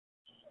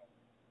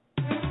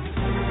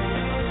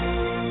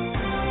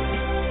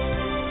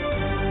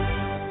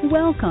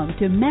Welcome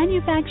to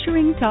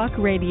Manufacturing Talk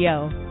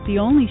Radio, the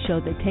only show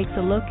that takes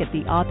a look at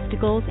the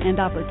obstacles and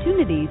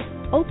opportunities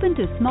open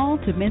to small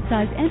to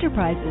mid-sized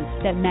enterprises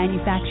that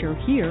manufacture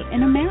here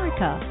in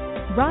America.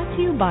 Brought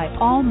to you by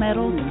All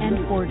Metals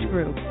and Forge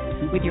Group,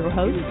 with your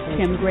hosts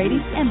Tim Grady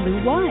and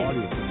Lou Wise.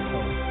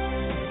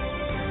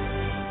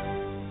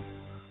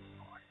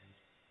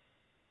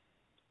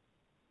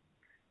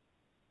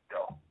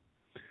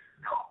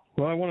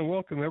 Well, I want to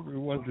welcome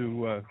everyone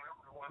to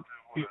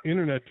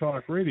Internet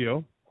Talk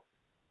Radio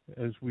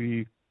as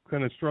we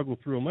kind of struggle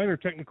through a minor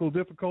technical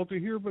difficulty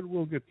here, but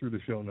we'll get through the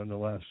show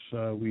nonetheless.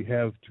 We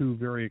have two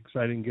very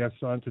exciting guests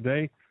on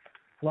today.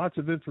 Lots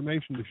of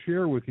information to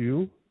share with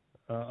you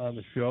on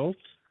the show.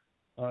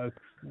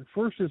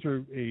 First is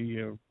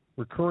a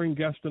recurring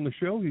guest on the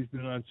show. He's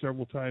been on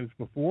several times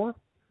before.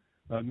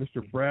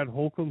 Mr. Brad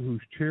Holcomb,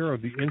 who's chair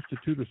of the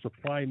Institute of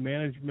Supply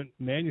Management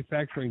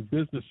Manufacturing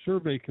Business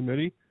Survey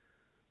Committee.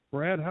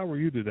 Brad, how are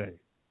you today?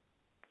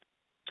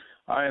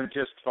 I am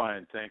just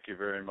fine, thank you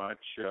very much.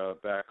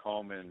 Back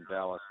home in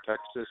Dallas,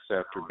 Texas,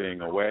 after being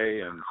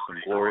away, and some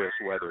glorious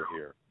weather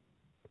here.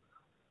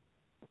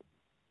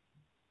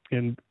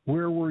 And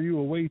where were you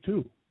away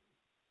to?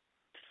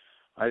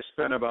 I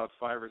spent about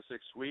 5 or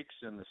 6 weeks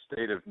in the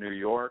state of New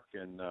York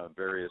in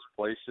various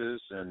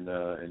places, and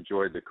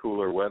enjoyed the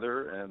cooler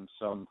weather and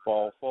some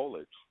fall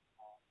foliage.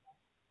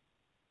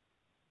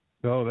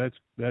 Oh,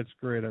 that's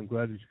great. I'm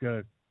glad that you got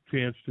a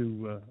chance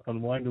to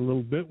unwind a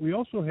little bit. We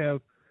also have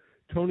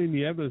Tony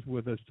Nieves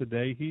with us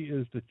today. He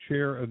is the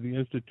chair of the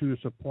Institute of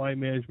Supply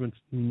Management's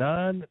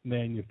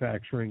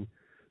Non-Manufacturing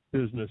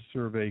Business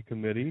Survey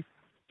Committee.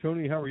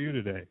 Tony, how are you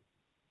today?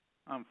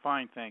 I'm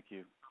fine, thank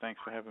you.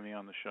 Thanks for having me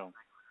on the show.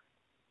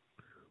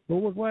 Well,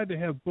 we're glad to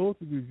have both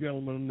of you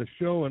gentlemen on the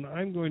show, and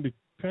I'm going to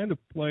kind of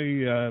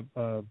play a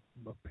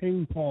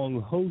ping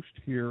pong host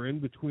here in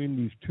between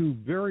these two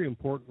very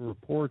important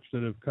reports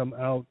that have come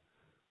out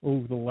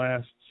over the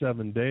last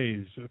 7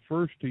 days.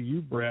 First to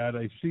you, Brad,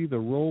 I see the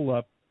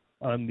roll-up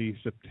on the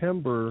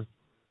September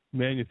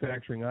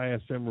manufacturing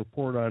ISM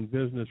report on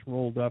business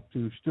rolled up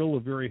to still a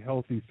very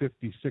healthy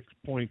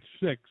 56.6.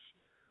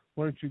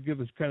 Why don't you give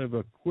us kind of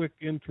a quick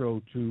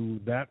intro to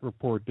that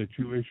report that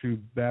you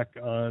issued back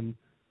on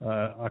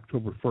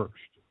October 1st?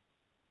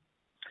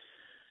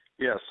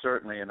 Yes,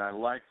 certainly, and I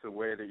like the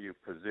way that you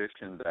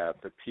positioned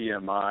that. The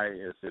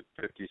PMI is at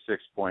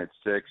 56.6,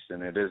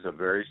 and it is a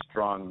very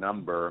strong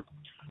number,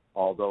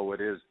 although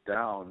it is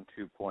down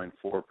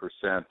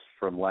 2.4%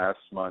 from last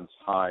month's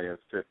high of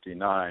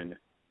 59.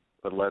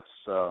 But let's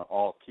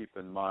all keep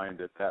in mind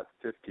that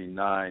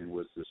 59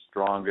 was the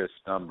strongest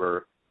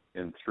number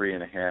in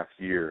 3.5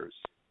 years.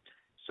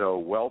 So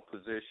well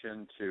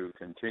positioned to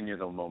continue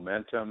the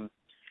momentum,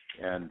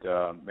 and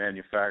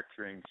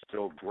manufacturing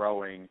still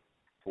growing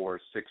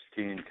for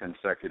 16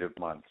 consecutive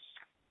months.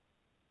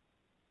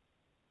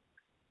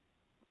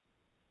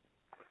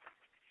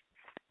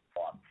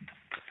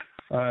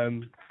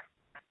 And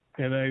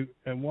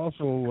I'm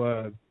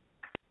also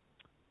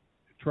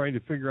trying to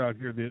figure out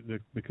here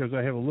because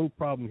I have a little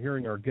problem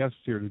hearing our guests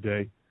here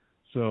today.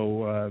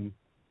 So,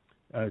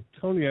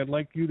 Tony, I'd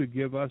like you to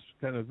give us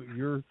kind of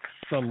your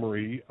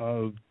summary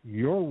of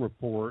your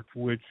report,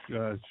 which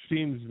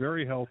seems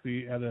very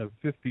healthy at a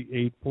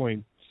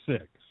 58.6.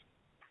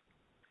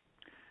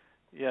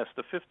 Yes,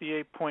 the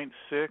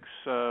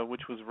 58.6,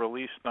 which was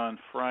released on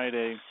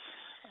Friday,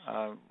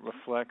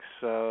 reflects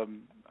a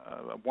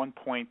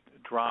 1-point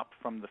drop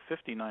from the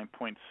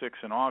 59.6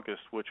 in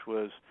August, which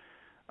was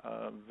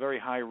a very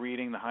high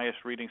reading, the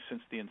highest reading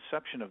since the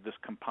inception of this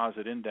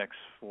composite index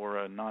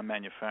for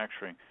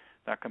non-manufacturing.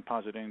 That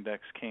composite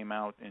index came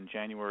out in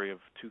January of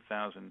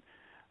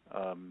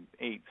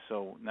 2008,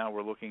 so now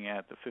we're looking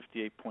at the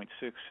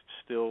 58.6,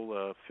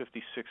 still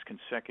 56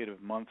 consecutive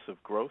months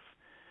of growth.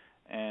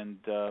 And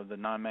the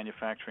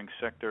non-manufacturing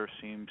sector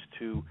seems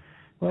to.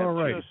 All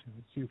right. Let's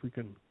see if we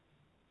can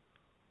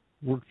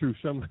work through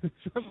some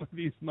of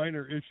these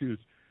minor issues.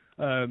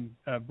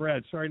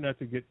 Brad, sorry not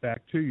to get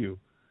back to you.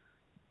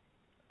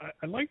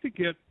 I'd like to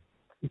get,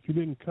 if you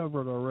didn't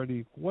cover it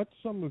already, what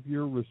some of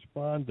your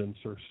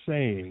respondents are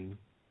saying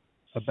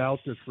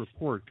about this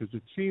report, because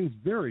it seems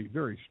very,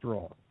 very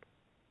strong.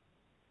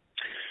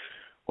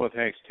 Well,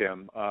 thanks,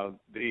 Tim.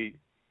 The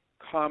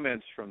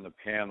comments from the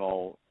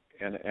panel.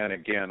 And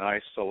again, I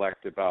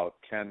select about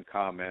 10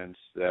 comments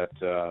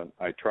that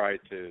I try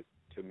to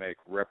make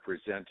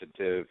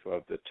representative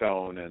of the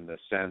tone and the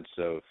sense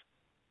of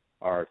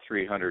our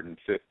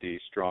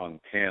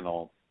 350-strong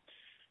panel.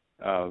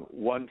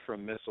 One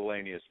from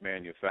miscellaneous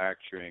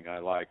manufacturing I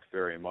like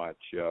very much.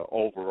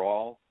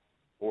 Overall,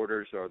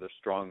 orders are the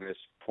strongest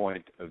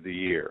point of the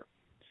year.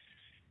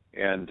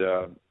 And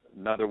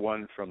another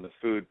one from the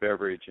food,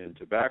 beverage, and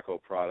tobacco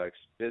products.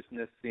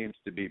 Business seems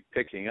to be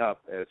picking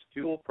up as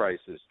fuel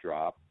prices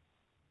drop,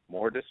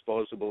 more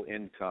disposable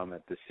income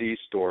at the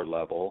C-store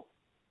level,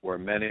 where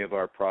many of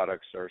our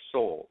products are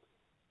sold.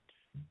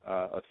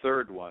 A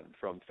third one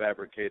from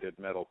fabricated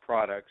metal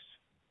products,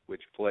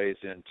 which plays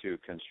into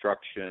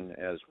construction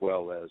as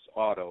well as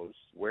autos.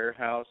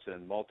 Warehouse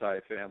and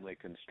multifamily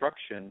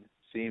construction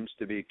seems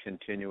to be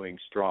continuing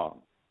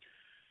strong.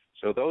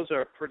 So those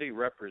are pretty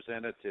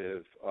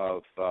representative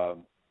of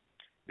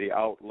the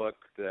outlook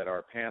that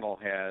our panel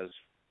has,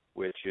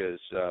 which is,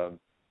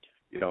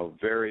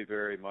 very,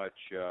 very much,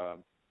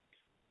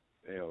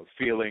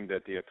 feeling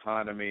that the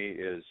economy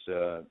is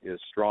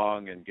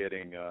strong and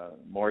getting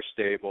more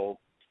stable,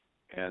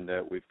 and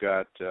that we've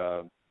got,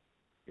 a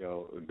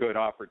good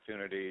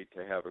opportunity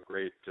to have a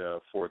great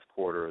fourth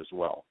quarter as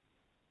well.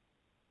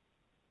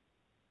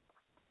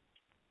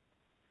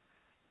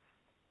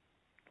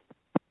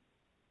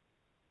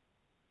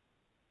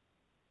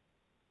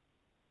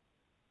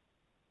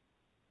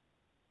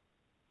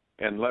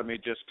 And let me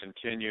just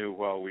continue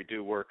while we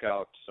do work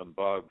out some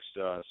bugs,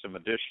 some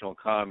additional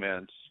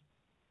comments.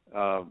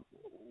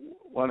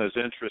 One is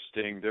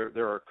interesting.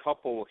 There are a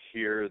couple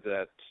here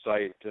that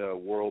cite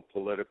world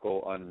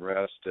political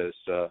unrest as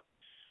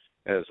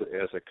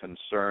a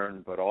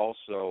concern, but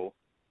also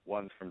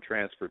one from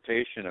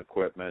transportation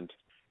equipment.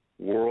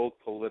 World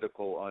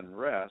political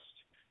unrest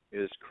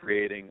is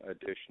creating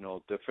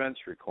additional defense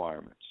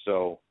requirements.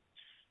 So,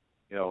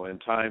 in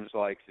times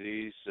like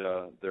these,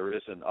 there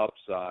is an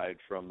upside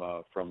from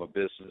a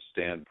business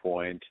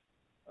standpoint,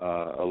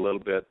 a little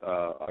bit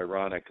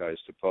ironic, I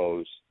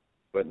suppose,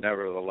 but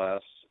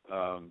nevertheless,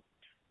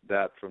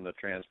 that from the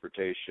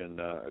transportation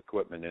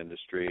equipment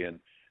industry,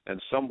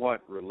 and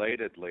somewhat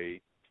relatedly,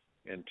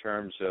 in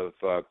terms of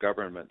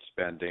government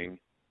spending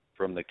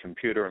from the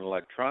computer and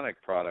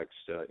electronic products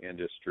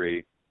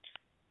industry,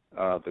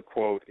 the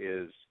quote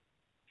is,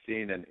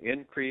 "Seen an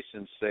increase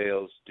in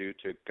sales due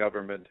to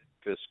government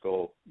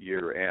fiscal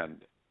year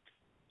end."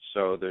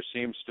 So there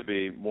seems to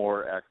be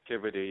more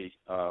activity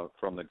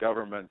from the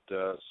government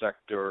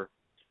sector,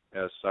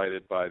 as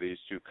cited by these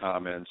two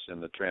comments, in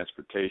the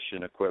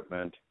transportation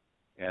equipment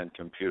and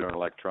computer and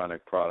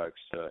electronic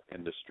products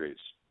industries.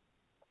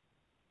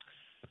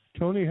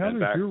 Tony, how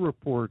does your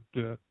report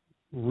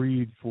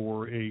read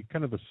for a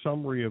kind of a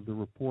summary of the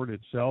report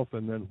itself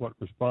and then what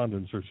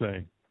respondents are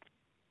saying?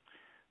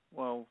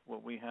 Well,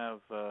 what we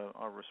have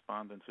our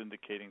respondents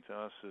indicating to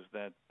us is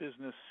that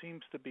business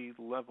seems to be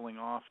leveling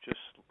off just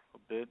a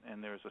bit,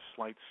 and there's a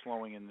slight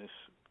slowing in this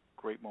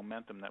great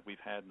momentum that we've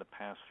had in the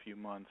past few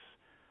months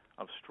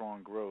of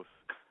strong growth.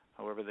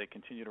 However, they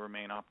continue to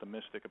remain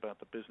optimistic about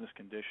the business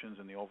conditions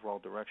and the overall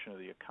direction of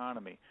the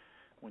economy.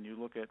 When you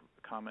look at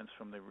comments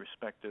from the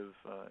respective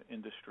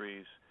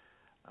industries,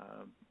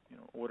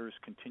 orders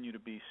continue to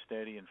be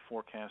steady and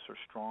forecasts are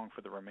strong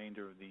for the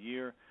remainder of the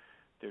year.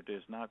 There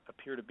does not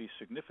appear to be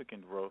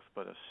significant growth,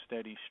 but a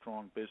steady,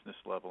 strong business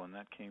level, and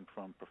that came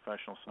from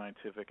professional,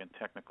 scientific, and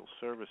technical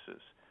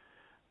services.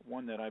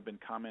 One that I've been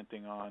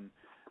commenting on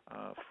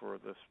for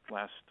the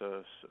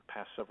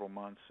past several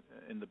months,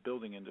 in the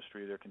building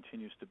industry, there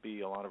continues to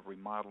be a lot of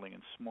remodeling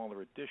and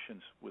smaller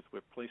additions, with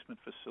replacement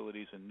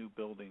facilities and new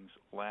buildings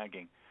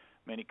lagging.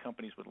 Many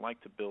companies would like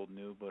to build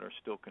new, but are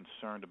still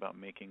concerned about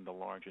making the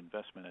large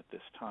investment at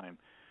this time.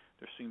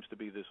 There seems to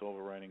be this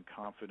overriding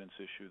confidence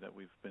issue that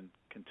we've been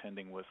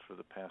contending with for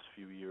the past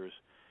few years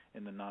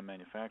in the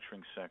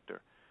non-manufacturing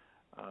sector.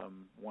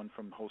 One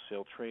from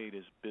wholesale trade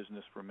is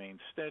business remains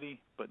steady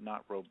but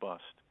not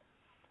robust.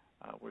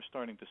 We're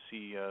starting to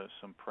see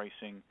some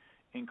pricing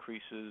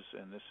increases,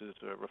 and this is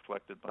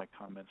reflected by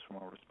comments from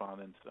our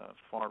respondents,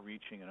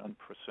 far-reaching and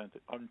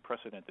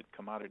unprecedented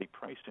commodity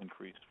price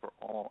increase for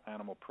all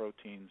animal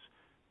proteins,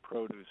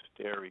 produce,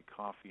 dairy,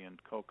 coffee,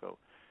 and cocoa.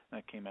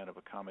 That came out of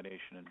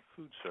accommodation and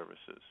food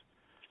services.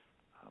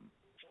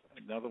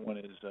 Another one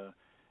is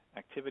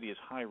activity is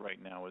high right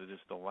now. It is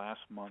the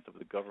last month of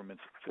the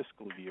government's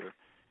fiscal year,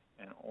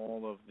 and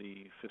all of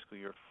the fiscal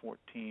year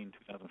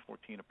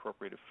 2014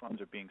 appropriated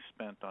funds are being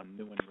spent on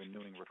new and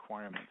renewing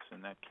requirements,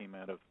 and that came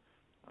out of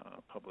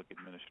public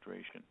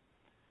administration.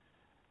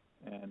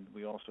 And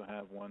we also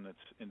have one that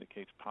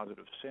indicates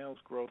positive sales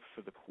growth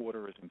for the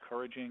quarter is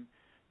encouraging.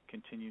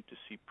 Continue to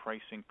see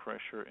pricing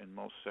pressure in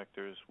most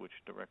sectors, which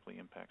directly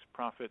impacts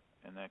profit,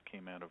 and that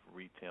came out of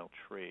retail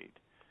trade.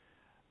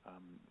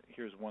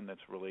 Here's one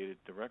that's related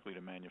directly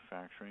to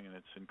manufacturing, and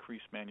it's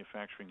increased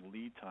manufacturing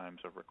lead times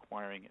are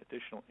requiring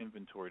additional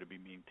inventory to be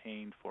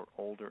maintained for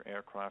older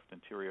aircraft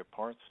interior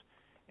parts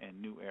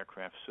and new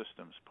aircraft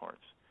systems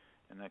parts,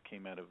 and that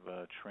came out of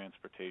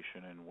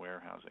transportation and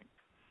warehousing.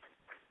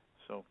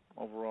 So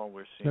overall,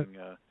 we're seeing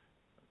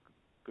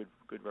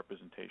good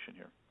representation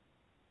here.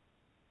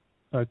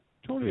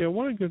 Tony, I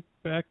want to get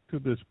back to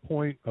this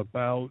point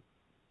about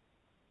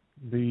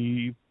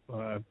the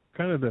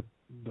kind of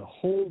the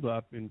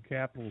holdup in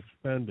capital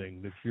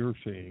spending that you're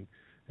seeing.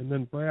 And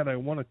then, Brad, I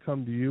want to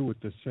come to you with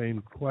the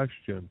same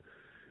question.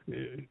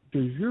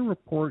 Does your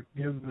report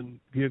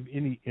give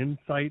any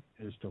insight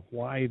as to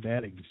why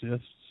that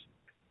exists?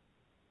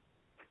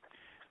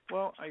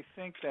 Well, I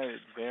think that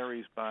it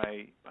varies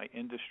by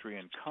industry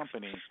and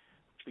company,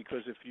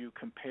 because if you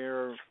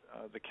compare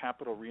the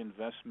capital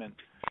reinvestment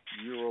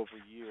year over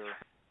year,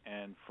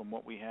 and from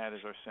what we had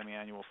as our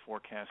semi-annual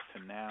forecast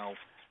to now,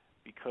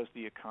 because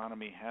the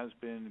economy has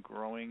been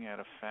growing at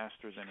a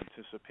faster than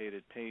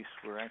anticipated pace,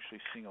 we're actually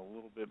seeing a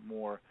little bit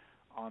more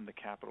on the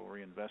capital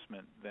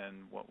reinvestment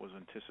than what was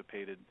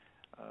anticipated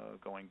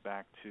going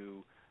back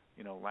to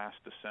last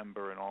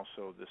December and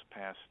also this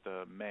past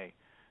May.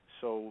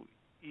 So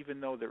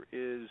even though there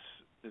is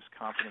this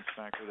confidence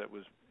factor that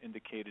was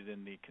indicated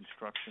in the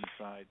construction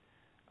side,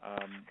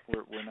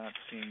 we're not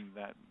seeing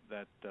that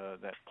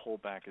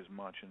pullback as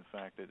much. In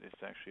fact,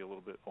 it's actually a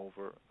little bit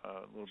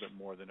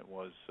more than it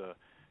was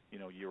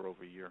year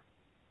over year.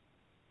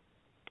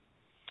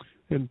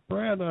 And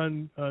Brad,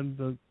 on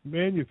the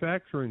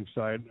manufacturing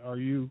side, are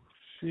you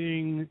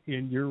seeing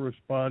in your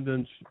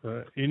respondents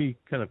any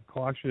kind of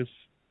cautious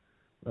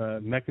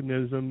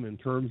mechanism in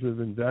terms of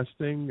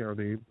investing? Are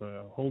they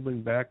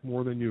holding back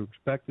more than you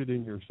expected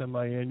in your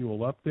semi-annual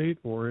update,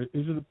 or is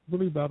it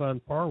really about on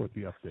par with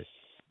the update?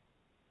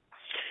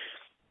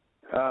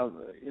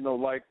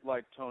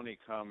 Like Tony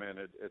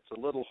commented, it's a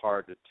little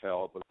hard to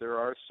tell, but there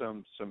are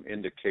some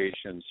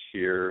indications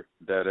here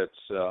that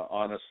it's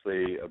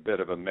honestly a bit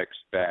of a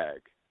mixed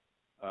bag.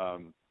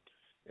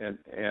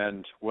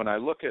 And when I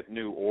look at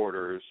new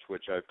orders,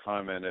 which I've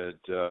commented,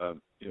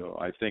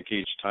 I think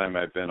each time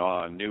I've been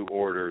on, new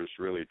orders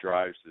really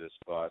drives this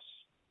bus.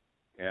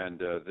 And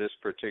this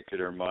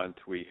particular month,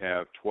 we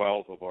have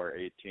 12 of our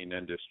 18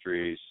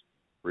 industries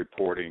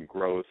reporting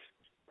growth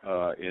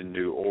in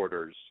new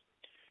orders.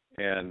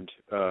 And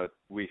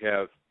we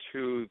have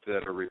 2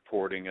 that are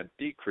reporting a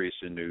decrease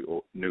in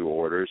new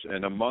orders,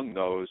 and among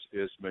those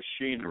is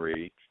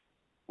machinery,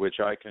 which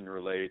I can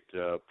relate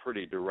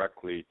pretty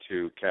directly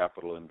to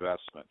capital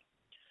investment.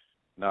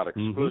 Not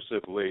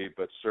exclusively,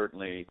 but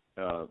certainly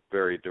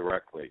very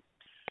directly.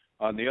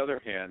 On the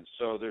other hand,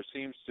 so there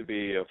seems to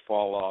be a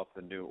fall off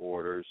in new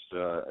orders,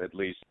 at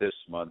least this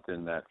month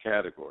in that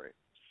category.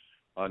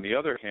 On the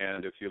other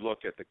hand, if you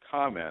look at the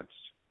comments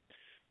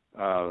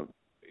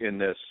in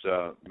this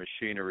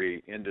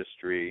machinery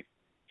industry,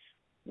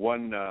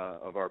 one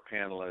of our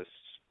panelists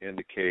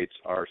indicates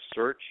our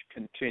search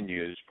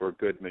continues for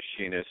good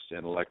machinists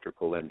and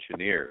electrical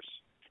engineers.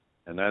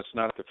 And that's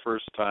not the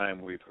first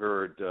time we've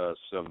heard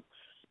some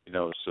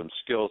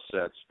skill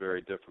sets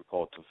very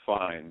difficult to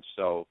find.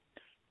 So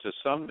to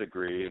some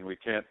degree, and we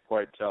can't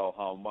quite tell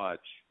how much,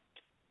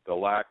 the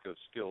lack of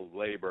skilled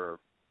labor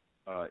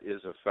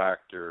is a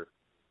factor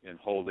in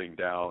holding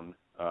down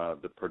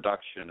the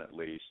production, at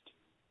least.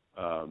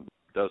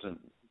 Doesn't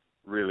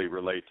really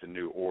relate to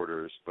new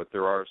orders, but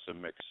there are some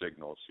mixed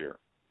signals here.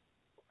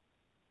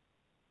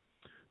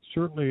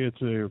 Certainly,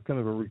 it's a kind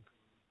of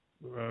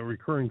a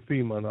recurring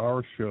theme on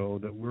our show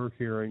that we're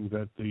hearing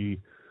that the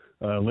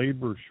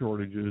labor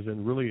shortages,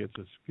 and really it's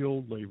a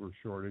skilled labor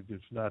shortage.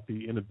 It's not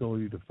the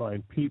inability to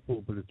find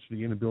people, but it's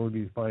the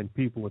inability to find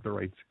people with the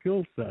right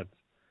skill sets,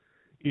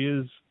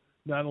 is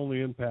not only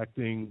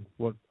impacting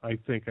what I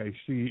think I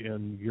see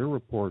in your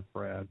report,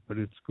 Brad, but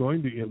it's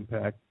going to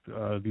impact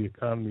the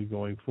economy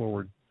going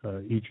forward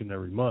each and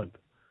every month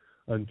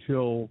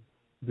until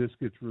this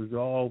gets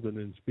resolved. And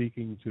in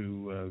speaking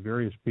to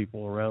various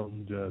people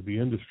around the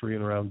industry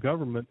and around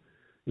government,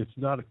 it's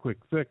not a quick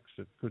fix.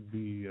 It could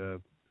be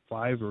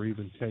 5 or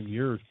even 10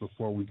 years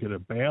before we get a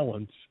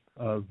balance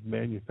of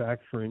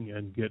manufacturing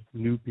and get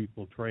new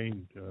people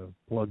trained,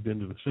 plugged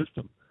into the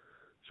system.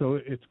 So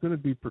it's going to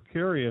be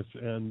precarious,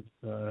 and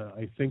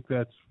I think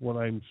that's what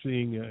I'm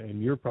seeing,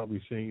 and you're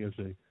probably seeing as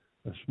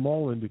a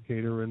small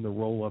indicator in the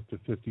roll up to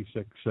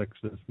 56.6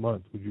 this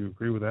month. Would you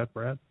agree with that,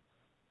 Brad?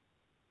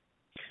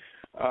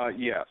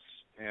 Yes,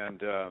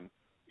 and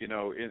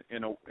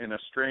in a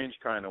strange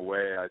kind of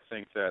way, I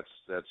think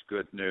that's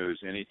good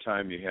news.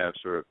 Anytime you have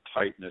sort of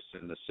tightness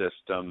in the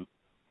system,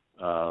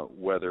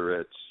 whether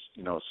it's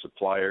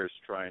suppliers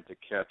trying to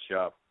catch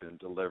up and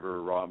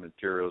deliver raw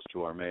materials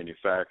to our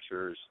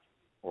manufacturers,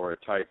 or a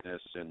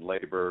tightness in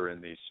labor and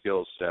these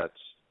skill sets,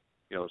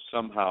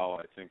 somehow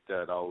I think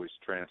that always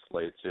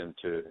translates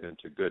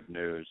into good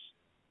news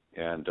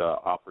and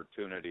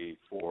opportunity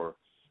for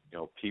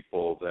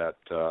people that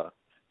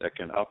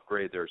can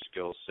upgrade their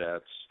skill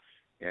sets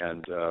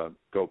and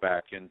go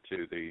back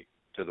into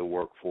the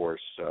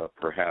workforce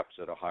perhaps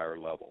at a higher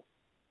level.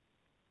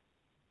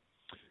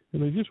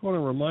 And I just want to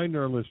remind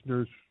our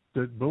listeners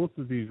that both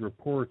of these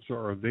reports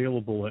are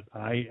available at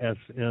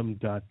ism.ws.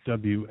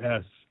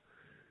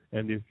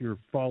 And if you're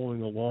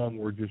following along,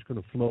 we're just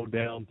going to flow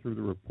down through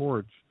the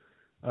reports.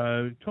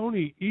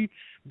 Tony, each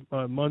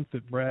month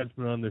that Brad's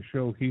been on the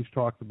show, he's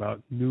talked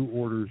about new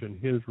orders in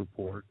his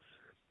report.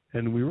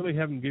 And we really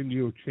haven't given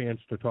you a chance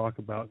to talk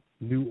about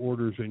new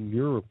orders in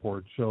your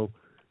report. So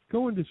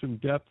go into some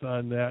depth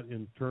on that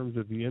in terms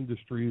of the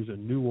industries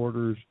and new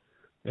orders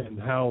and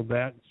how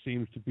that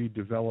seems to be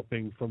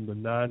developing from the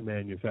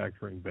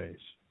non-manufacturing base.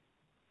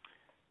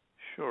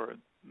 Sure.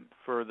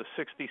 For the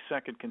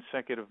 62nd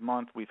consecutive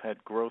month, we've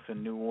had growth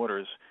in new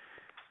orders,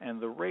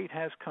 and the rate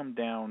has come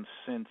down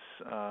since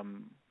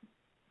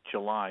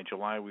July.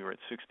 July, we were at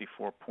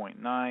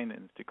 64.9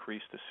 and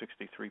decreased to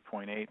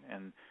 63.8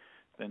 and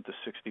then to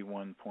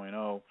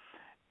 61.0.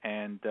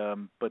 And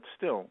but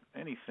still,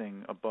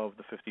 anything above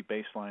the 50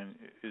 baseline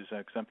is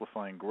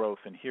exemplifying growth,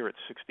 and here at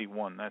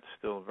 61, that's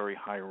still a very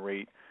high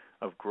rate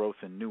of growth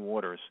in new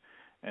orders.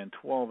 And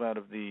 12 out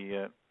of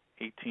the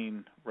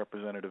 18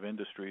 representative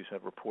industries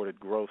have reported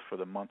growth for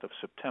the month of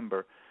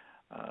September,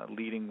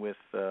 leading with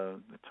the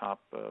top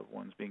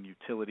ones being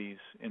utilities,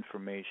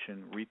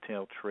 information,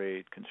 retail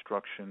trade,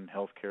 construction,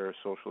 healthcare,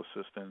 social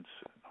assistance,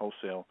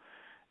 wholesale,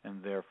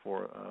 and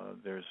therefore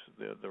there's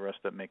the rest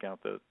that make out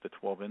the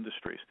 12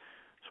 industries.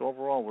 So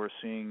overall, we're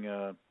seeing,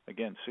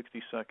 again,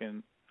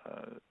 62nd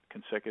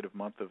consecutive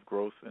month of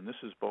growth, and this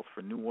is both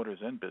for new orders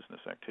and business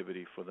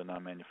activity for the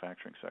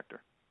non-manufacturing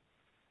sector.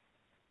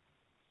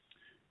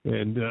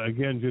 And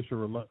again, just a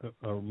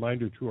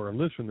reminder to our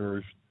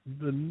listeners,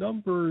 the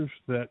numbers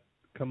that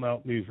come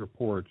out in these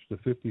reports, the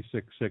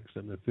 56.6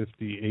 and the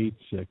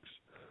 58.6,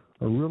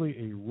 are really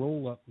a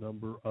roll-up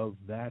number of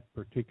that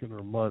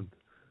particular month.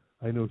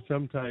 I know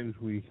sometimes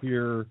we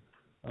hear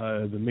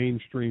the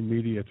mainstream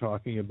media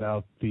talking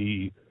about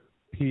the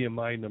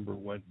PMI number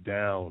went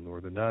down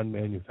or the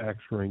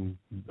non-manufacturing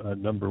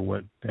number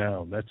went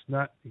down. That's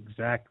not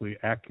exactly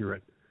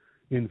accurate.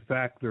 In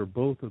fact, they're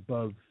both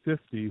above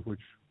 50,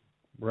 which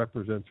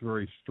represents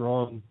very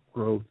strong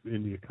growth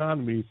in the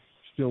economy,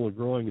 still a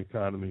growing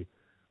economy.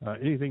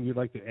 Anything you'd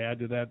like to add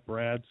to that,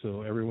 Brad,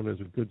 so everyone has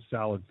a good,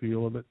 solid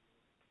feel of it?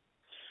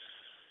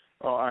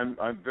 Well, I'm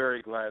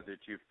very glad that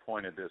you've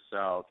pointed this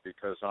out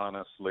because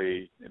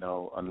honestly,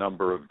 a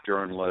number of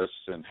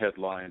journalists and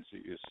headlines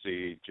that you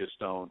see just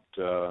don't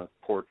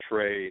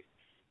portray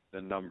the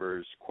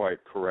numbers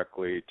quite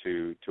correctly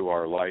to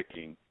our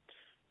liking.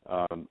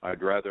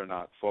 I'd rather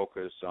not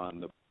focus on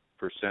the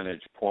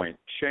percentage point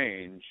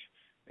change,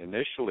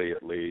 initially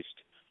at least.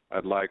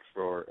 I'd like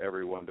for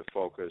everyone to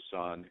focus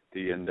on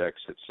the index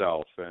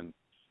itself. And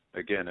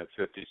again, at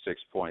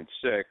 56.6,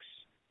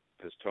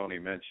 as Tony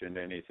mentioned,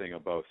 anything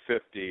above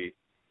 50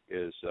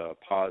 is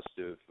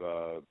positive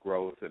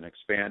growth and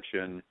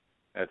expansion.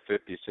 At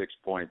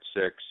 56.6,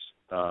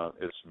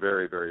 it's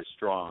very, very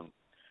strong.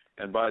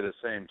 And by the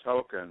same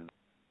token,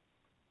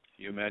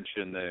 you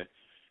mentioned the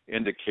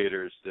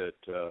indicators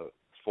that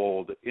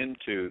fold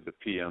into the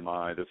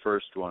PMI. The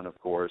first one, of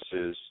course,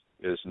 is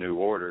new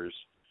orders,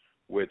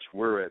 which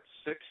we're at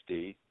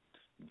 60,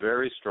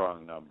 very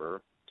strong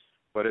number,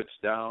 but it's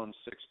down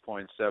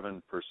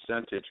 6.7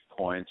 percentage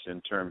points in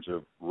terms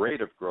of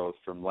rate of growth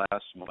from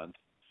last month.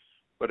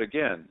 But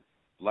again,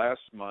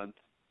 last month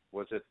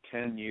was a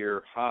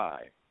 10-year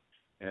high,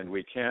 and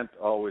we can't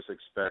always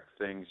expect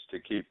things to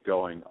keep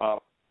going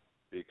up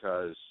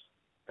because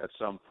at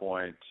some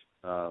point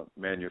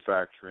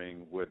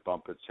manufacturing would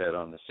bump its head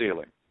on the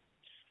ceiling.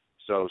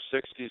 So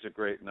 60 is a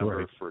great number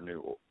right. for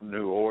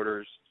new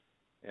orders,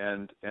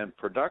 and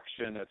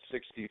production at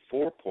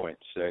 64.6,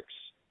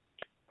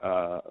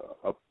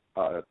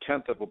 a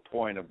tenth of a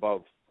point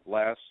above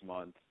last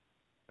month.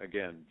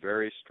 Again,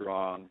 very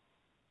strong.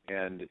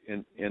 And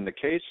in the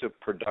case of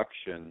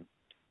production,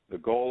 the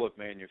goal of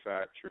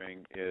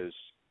manufacturing is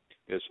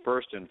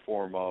first and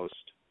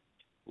foremost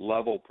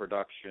level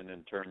production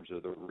in terms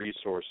of the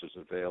resources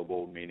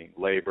available, meaning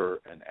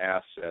labor and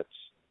assets.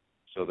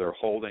 So they're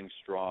holding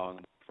strong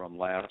from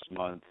last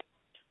month,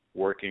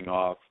 working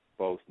off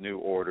both new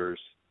orders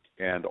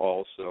and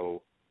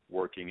also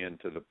working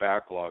into the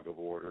backlog of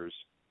orders,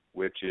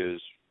 which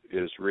is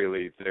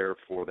really there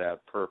for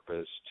that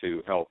purpose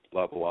to help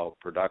level out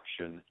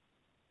production.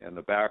 And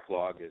the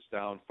backlog is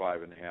down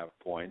 5.5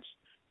 points,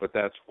 but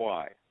that's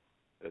why.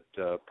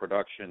 That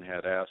production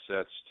had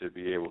assets to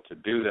be able to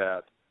do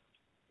that,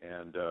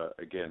 and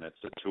again,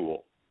 it's a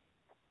tool.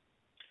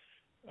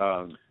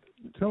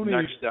 Tony,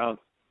 next down.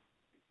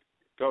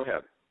 Go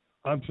ahead.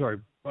 I'm sorry,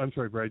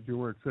 Brad. You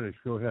weren't finished.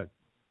 Go ahead.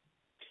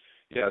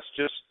 Yes,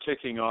 just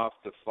ticking off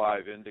the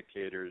 5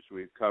 indicators.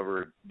 We've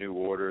covered new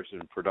orders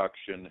and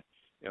production.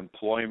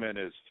 Employment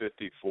is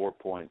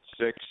 54.6,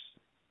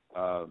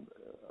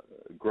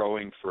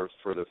 growing for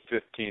the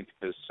 15th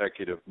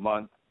consecutive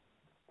month.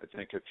 I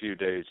think a few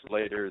days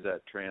later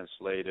that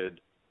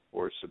translated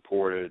or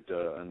supported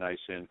a nice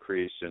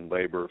increase in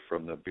labor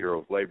from the Bureau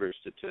of Labor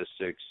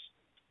Statistics.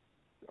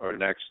 Our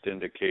next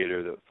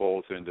indicator that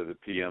folds into the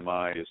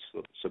PMI is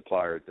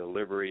supplier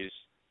deliveries.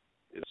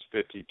 It's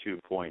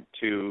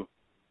 52.2.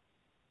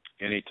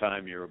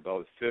 Anytime you're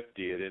above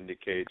 50, it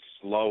indicates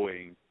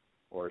slowing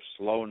or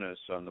slowness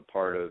on the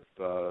part of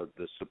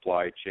the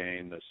supply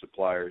chain, the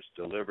suppliers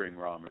delivering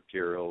raw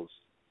materials,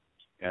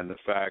 and the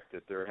fact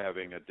that they're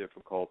having a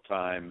difficult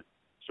time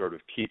sort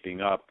of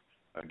keeping up.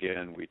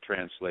 Again, we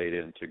translate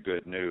into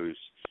good news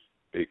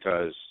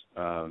because,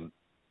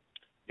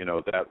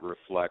 that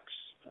reflects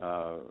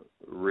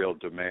real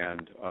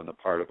demand on the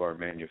part of our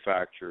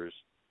manufacturers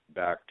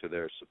back to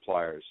their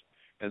suppliers.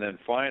 And then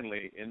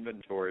finally,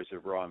 inventories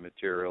of raw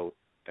material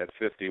at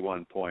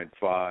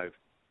 51.5,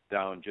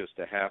 down just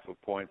 0.5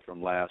 point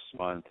from last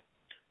month,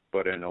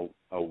 but in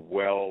a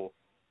well-planned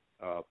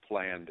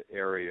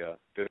area,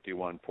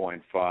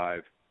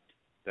 51.5.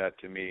 That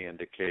to me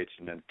indicates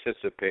an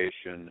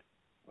anticipation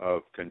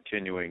of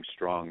continuing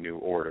strong new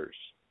orders.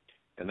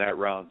 And that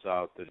rounds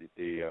out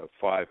the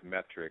 5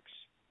 metrics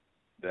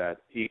that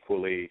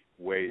equally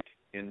weight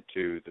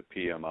into the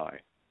PMI.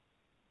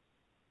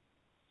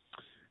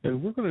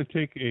 And we're going to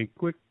take a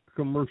quick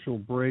commercial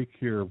break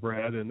here,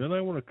 Brad, and then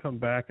I want to come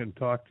back and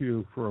talk to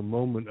you for a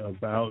moment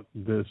about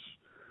this.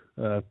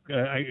 To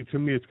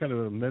me, it's kind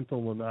of a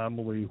mental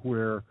anomaly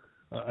where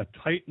a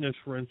tightness,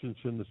 for instance,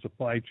 in the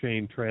supply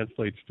chain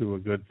translates to a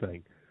good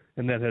thing,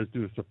 and that has to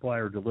do with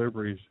supplier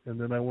deliveries. And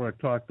then I want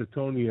to talk to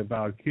Tony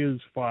about his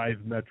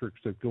 5 metrics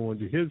that go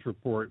into his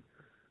report.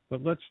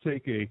 But let's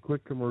take a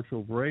quick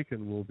commercial break,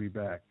 and we'll be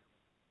back.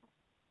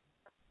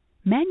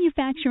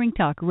 Manufacturing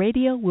Talk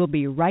Radio will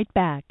be right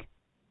back.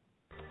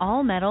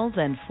 All Metals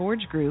and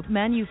Forge Group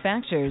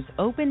manufactures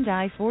open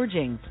die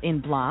forgings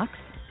in blocks,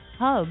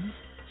 hubs,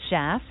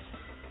 shafts,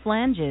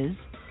 flanges,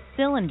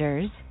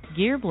 cylinders,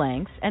 gear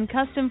blanks, and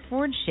custom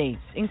forge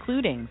shapes,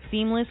 including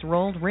seamless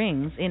rolled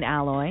rings in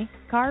alloy,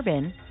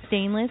 carbon,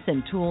 stainless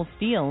and tool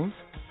steels,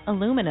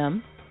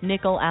 aluminum,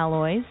 nickel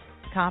alloys,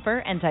 copper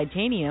and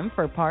titanium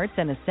for parts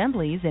and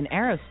assemblies in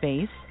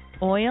aerospace,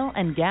 oil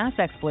and gas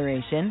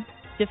exploration,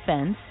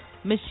 defense,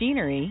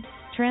 machinery,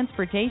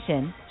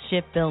 transportation,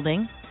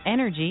 shipbuilding,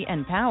 energy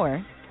and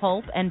power,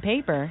 pulp and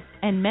paper,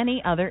 and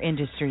many other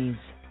industries.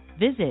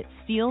 Visit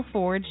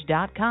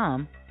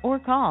steelforge.com or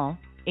call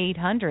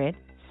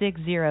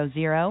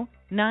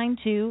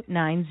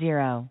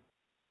 800-600-9290.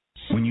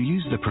 When you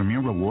use the Premier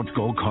Rewards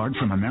Gold Card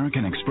from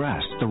American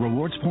Express, the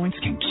rewards points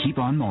can keep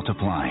on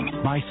multiplying.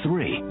 Buy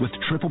 3 with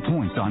triple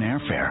points on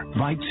airfare.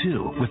 Buy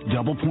 2 with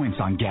double points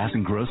on gas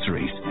and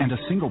groceries. And a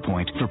single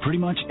point for pretty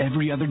much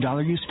every other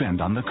dollar you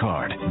spend on the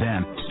card.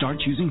 Then, start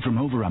choosing from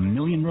over 1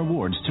 million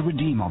rewards to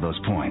redeem all those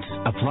points.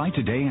 Apply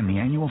today and the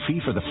annual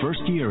fee for the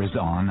first year is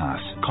on us.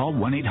 Call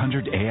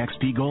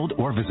 1-800-AXP-GOLD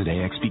or visit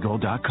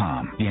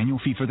AXPGold.com. The annual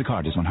fee for the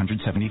card is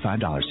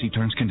 $175. See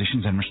terms,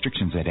 conditions, and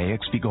restrictions at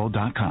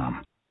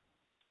AXPGold.com.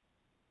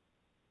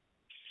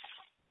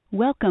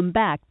 Welcome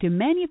back to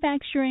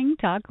Manufacturing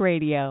Talk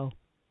Radio.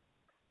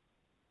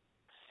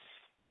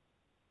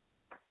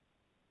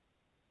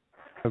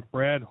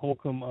 Brad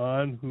Holcomb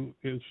on, who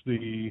is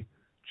the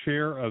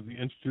chair of the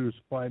Institute of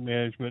Supply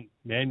Management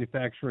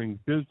Manufacturing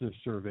Business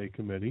Survey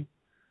Committee.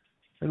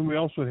 And we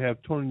also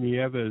have Tony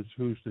Nieves,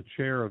 who's the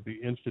chair of the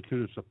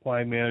Institute of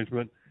Supply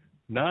Management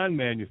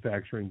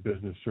Non-Manufacturing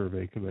Business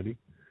Survey Committee.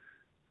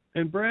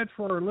 And Brad,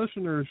 for our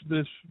listeners,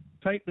 this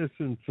tightness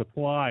in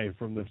supply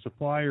from the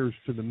suppliers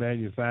to the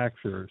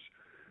manufacturers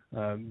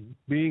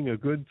being a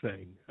good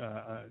thing.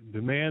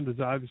 Demand has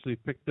obviously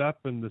picked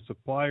up and the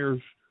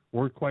suppliers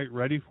weren't quite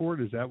ready for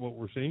it. Is that what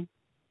we're seeing?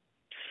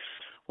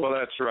 Well,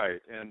 that's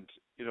right. And,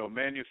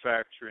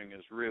 manufacturing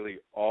is really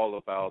all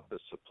about the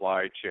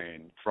supply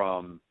chain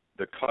from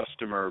the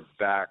customer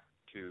back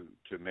to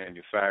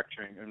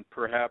manufacturing. And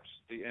perhaps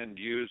the end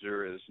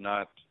user is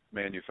not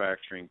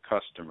manufacturing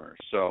customer.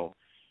 So,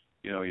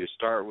 you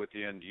start with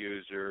the end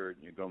user,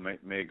 you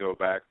may go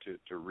back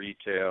to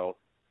retail,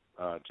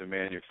 to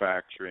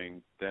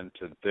manufacturing, then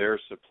to their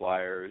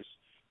suppliers,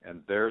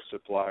 and their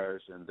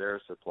suppliers, and their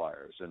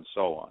suppliers, and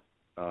so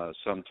on.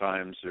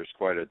 Sometimes there's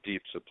quite a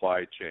deep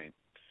supply chain.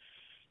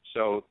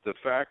 So the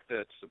fact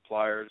that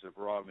suppliers of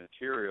raw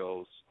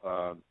materials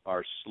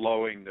are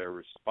slowing their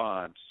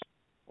response,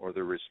 or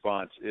the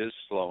response is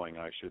slowing,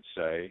 I should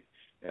say,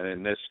 and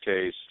in this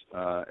case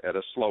at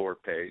a slower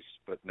pace,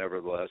 but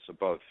nevertheless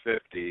above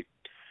 50,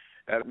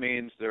 that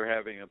means they're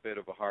having a bit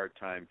of a hard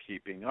time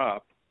keeping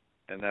up,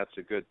 and that's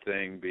a good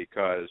thing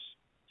because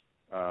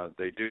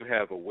they do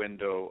have a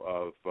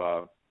window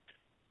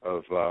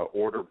of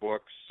order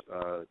books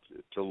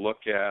to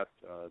look at.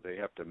 They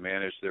have to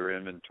manage their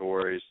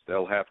inventories.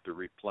 They'll have to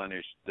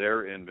replenish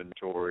their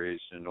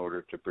inventories in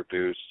order to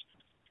produce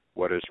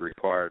what is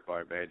required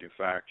by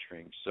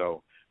manufacturing.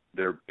 So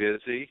they're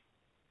busy.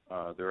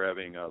 They're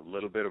having a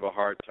little bit of a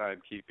hard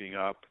time keeping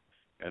up,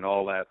 and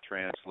all that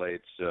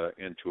translates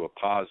into a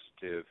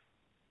positive,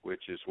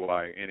 which is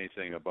why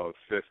anything above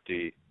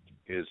 50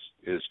 is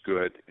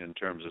good in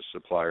terms of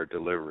supplier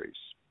deliveries.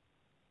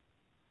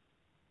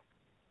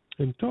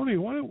 And Tony,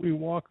 why don't we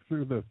walk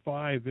through the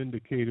 5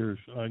 indicators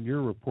on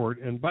your report?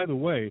 And by the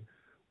way,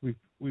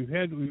 we've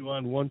had you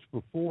on once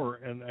before,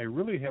 and I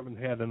really haven't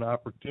had an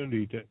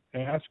opportunity to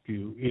ask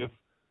you if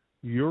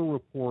your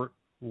report,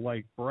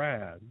 like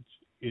Brad's,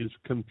 is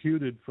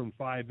computed from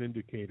 5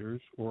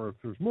 indicators, or if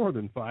there's more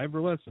than 5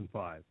 or less than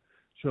 5.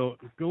 So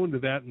go into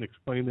that and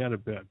explain that a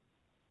bit.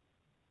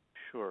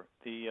 Sure.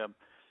 The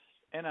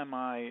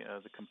NMI,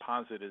 the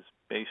composite, is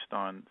based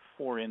on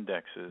 4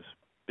 indexes: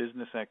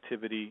 business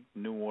activity,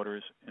 new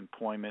orders,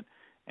 employment,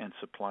 and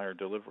supplier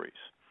deliveries.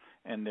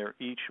 And they're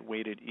each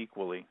weighted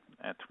equally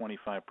at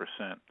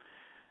 25%.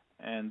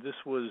 And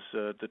this was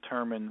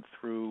determined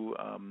through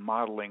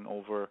modeling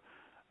over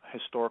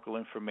historical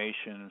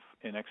information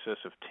in excess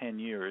of 10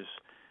 years.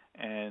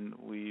 And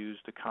we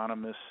used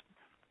economists,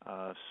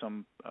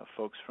 some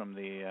folks from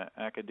the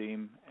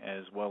academe,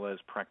 as well as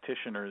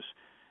practitioners,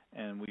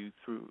 and we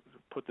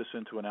put this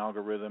into an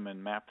algorithm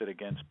and mapped it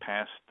against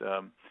past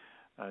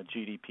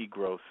GDP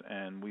growth,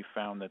 and we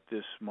found that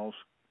this most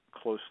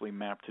closely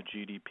mapped to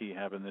GDP,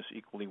 having this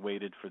equally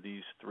weighted for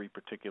these 3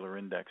 particular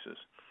indexes.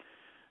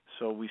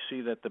 So we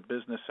see that the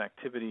business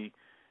activity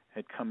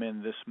had come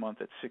in this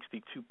month at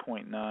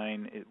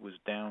 62.9. It was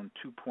down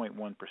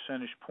 2.1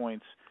 percentage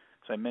points.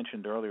 As I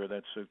mentioned earlier,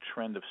 that's a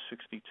trend of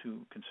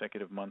 62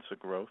 consecutive months of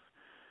growth.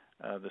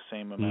 The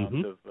same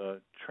amount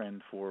of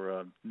trend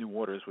for new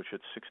orders, which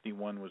at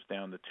 61 was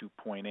down to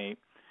 2.8.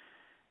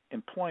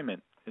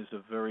 Employment is a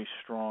very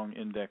strong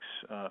index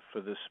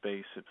for this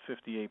space at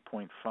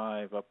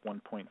 58.5, up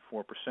 1.4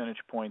 percentage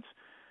points.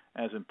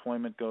 As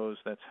employment goes,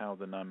 that's how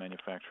the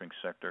non-manufacturing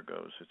sector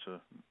goes. It's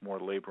a more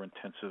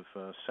labor-intensive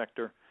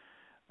sector,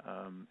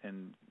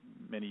 and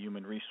many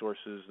human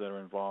resources that are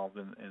involved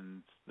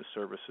in the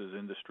services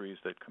industries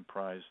that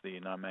comprise the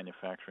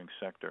non-manufacturing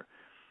sector.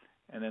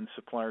 And then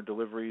supplier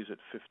deliveries at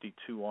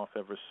 52, off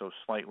ever so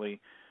slightly,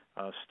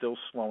 still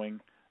slowing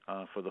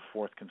for the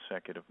fourth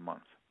consecutive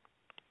month.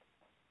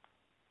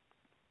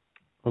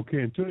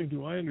 Okay, and Tony,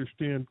 do I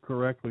understand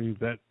correctly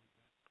that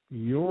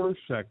your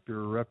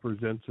sector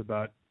represents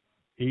about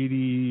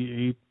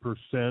 88%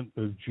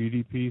 of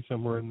GDP,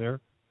 somewhere in there?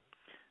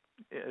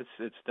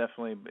 It's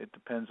definitely, it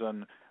depends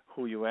on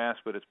who you ask,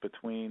 but it's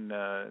between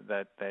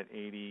that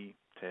 80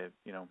 to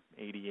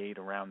 88,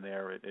 around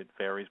there. It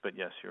varies, but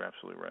yes, you're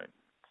absolutely right.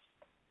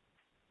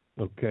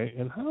 Okay,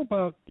 and how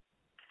about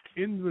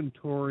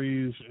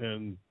inventories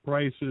and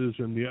prices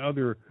and the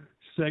other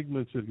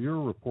segments of your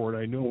report?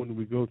 I know when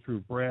we go through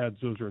Brad's,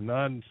 those are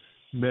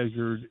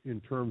non-measured in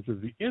terms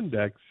of the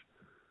index,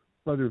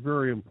 but they're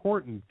very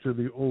important to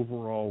the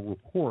overall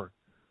report.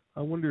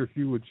 I wonder if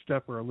you would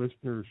step our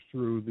listeners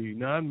through the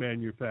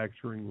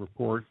non-manufacturing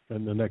report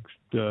and the next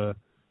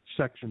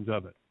sections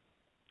of it.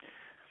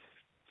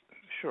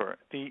 Sure.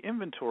 The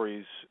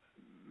inventories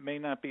may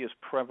not be as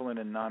prevalent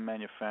in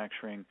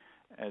non-manufacturing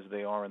as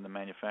they are in the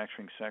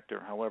manufacturing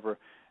sector. However,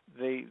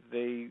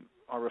 they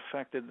are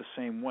affected the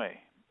same way.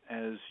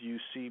 As you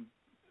see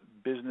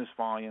business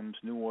volumes,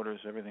 new orders,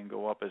 everything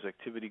go up, as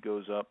activity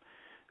goes up,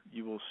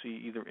 you will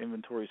see either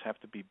inventories have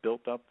to be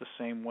built up the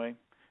same way,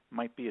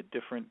 might be a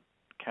different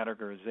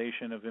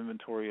categorization of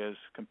inventory as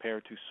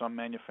compared to some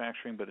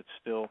manufacturing, but it's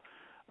still,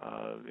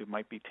 it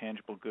might be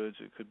tangible goods,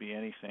 it could be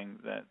anything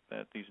that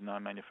these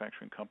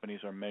non-manufacturing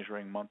companies are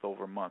measuring month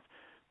over month.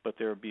 But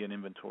there will be an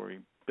inventory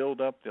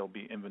buildup, there'll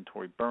be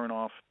inventory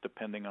burn-off,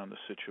 depending on the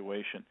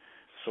situation.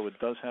 So it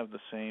does have the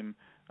same,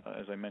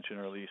 as I mentioned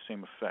earlier,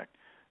 same effect.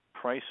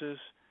 Prices,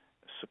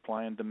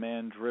 supply and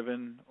demand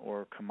driven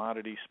or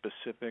commodity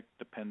specific,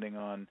 depending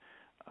on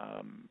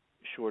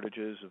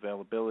shortages,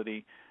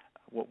 availability.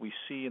 What we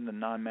see in the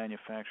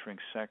non-manufacturing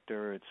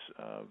sector,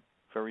 it's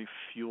very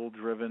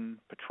fuel-driven,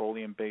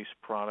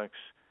 petroleum-based products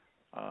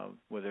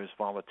where there's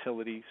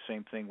volatility.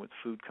 Same thing with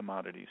food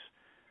commodities.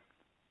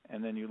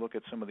 And then you look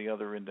at some of the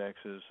other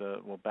indexes,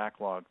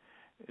 backlog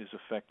is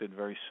affected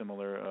very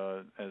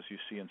similar as you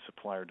see in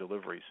supplier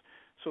deliveries.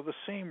 So the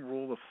same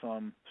rules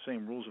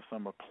of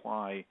thumb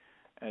apply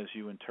as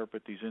you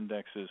interpret these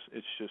indexes.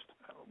 It's just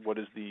what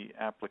is the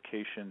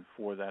application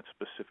for that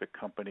specific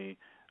company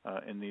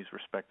in these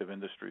respective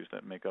industries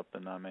that make up the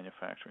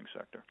non-manufacturing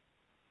sector.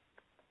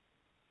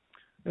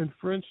 And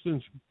for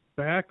instance,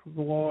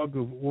 backlog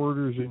of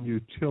orders in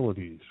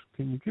utilities.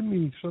 Can you give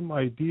me some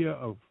idea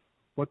of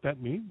what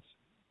that means?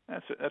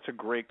 That's a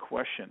great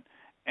question.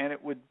 And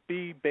it would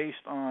be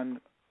based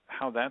on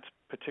how that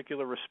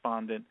particular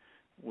respondent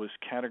was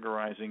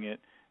categorizing it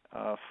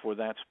for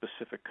that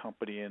specific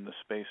company in the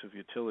space of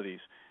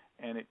utilities.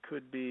 And it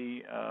could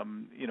be,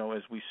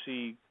 as we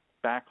see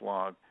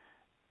backlog,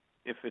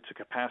 if it's a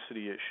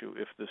capacity issue,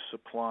 if the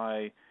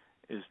supply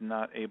is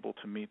not able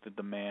to meet the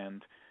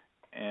demand,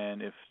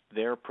 and if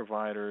their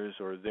providers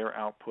or their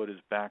output is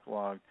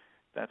backlogged,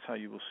 that's how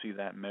you will see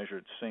that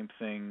measured. Same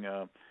thing,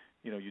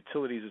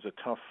 utilities is a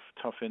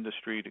tough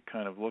industry to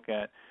kind of look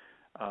at.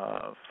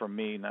 For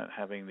me, not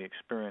having the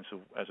experience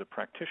as a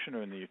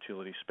practitioner in the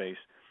utility space,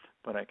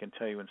 but I can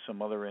tell you in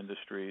some other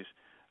industries,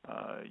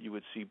 you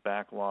would see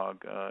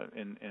backlog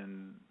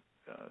in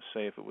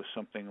say if it was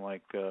something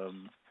like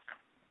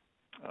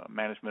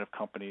management of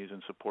companies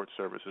and support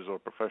services or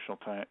professional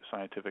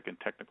scientific and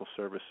technical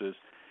services.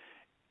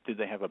 Did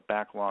they have a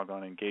backlog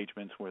on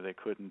engagements where they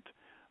couldn't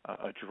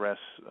address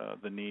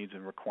the needs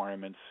and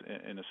requirements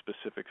in a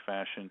specific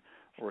fashion,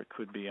 or it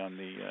could be on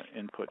the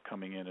input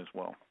coming in as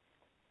well.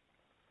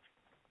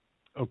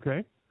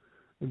 Okay.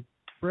 And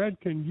Brad,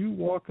 can you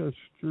walk us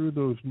through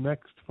those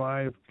next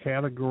 5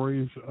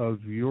 categories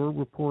of your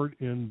report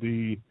in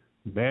the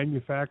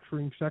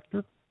manufacturing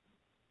sector?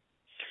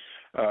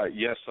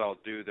 Yes, I'll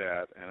do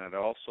that. And I'd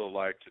also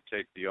like to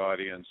take the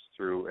audience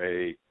through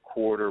a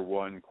quarter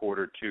 1,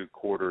 quarter 2,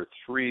 quarter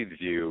 3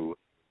 view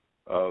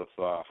of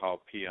how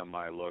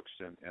PMI looks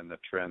and the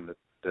trend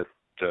that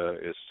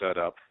is set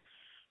up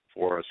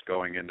for us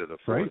going into the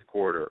fourth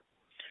quarter.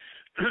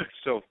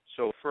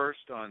 So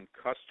first on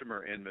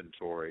customer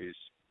inventories,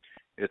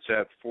 it's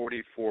at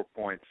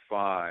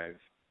 44.5,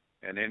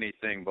 and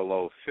anything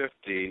below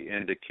 50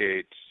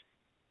 indicates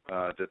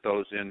that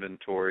those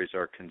inventories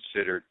are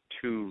considered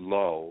too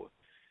low,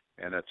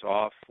 and it's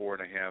off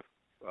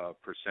 4.5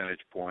 percentage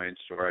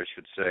points, or I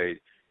should say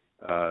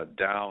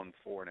down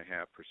 4.5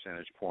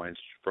 percentage points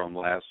from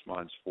last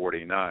month's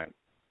 49.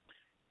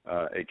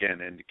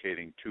 again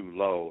indicating too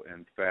low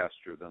and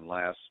faster than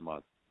last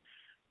month.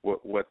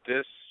 What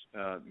this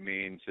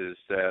means is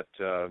that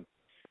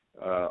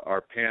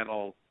our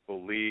panel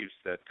believes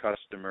that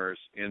customers'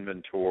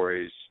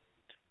 inventories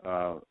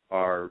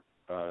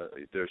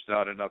there's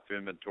not enough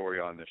inventory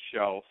on the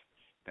shelf,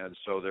 and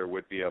so there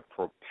would be a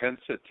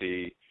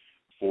propensity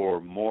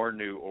for more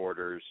new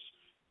orders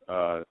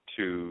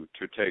to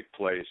take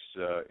place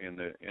in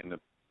the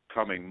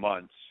coming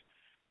months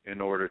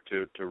in order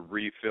to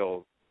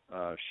refill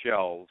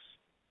shelves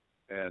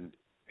and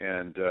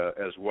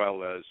as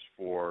well as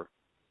for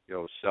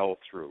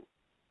sell-through.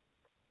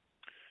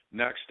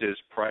 Next is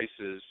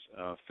prices,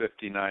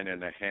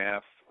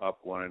 59.5, up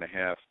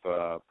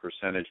 1.5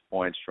 percentage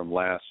points from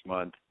last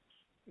month,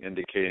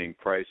 indicating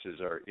prices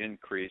are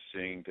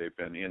increasing. They've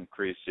been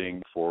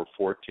increasing for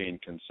 14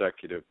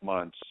 consecutive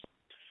months.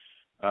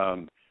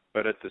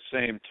 But at the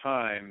same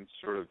time,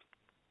 sort of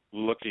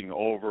looking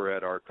over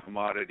at our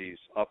commodities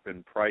up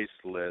in price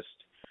list,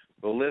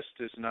 the list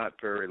is not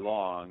very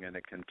long, and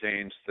it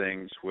contains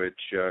things which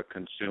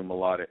consume a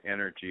lot of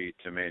energy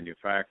to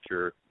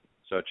manufacture,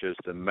 such as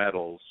the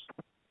metals,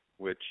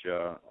 which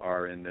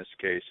are in this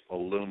case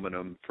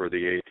aluminum for the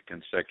 8th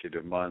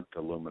consecutive month,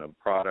 aluminum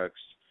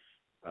products,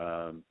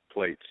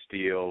 plate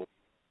steel,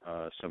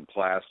 some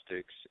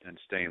plastics, and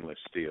stainless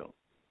steel,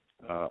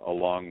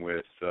 along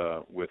with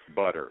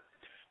butter.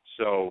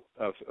 So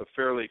a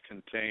fairly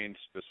contained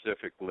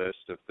specific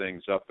list of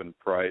things up in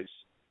price.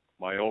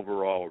 My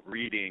overall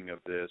reading of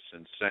this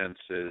and sense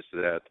is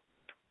that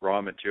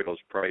raw materials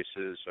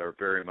prices are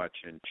very much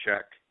in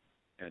check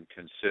and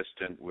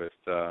consistent with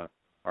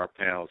our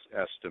panel's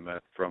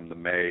estimate from the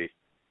May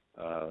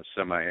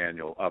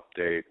semi-annual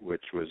update,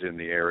 which was in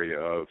the area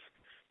of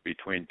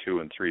between 2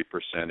 and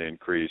 3%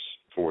 increase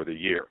for the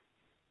year.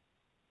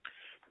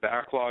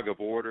 Backlog of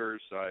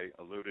orders I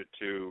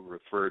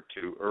referred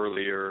to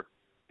earlier.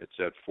 It's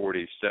at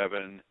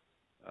 47,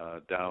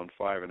 down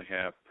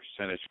 5.5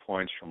 percentage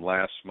points from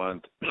last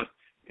month,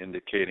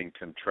 indicating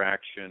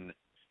contraction,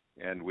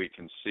 and we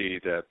can see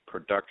that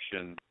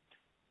production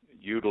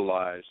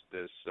utilized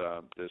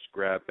this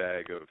grab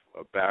bag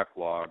of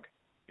backlog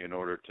in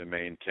order to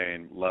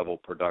maintain level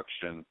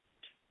production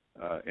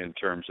in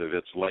terms of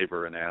its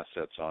labor and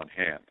assets on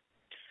hand.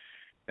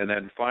 And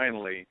then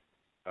finally,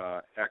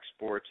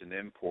 exports and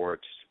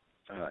imports.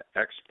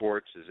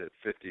 Exports is at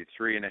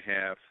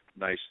 53.5,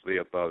 nicely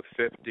above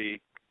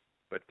 50,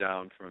 but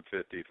down from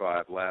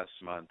 55 last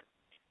month.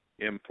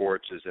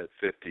 Imports is at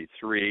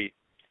 53,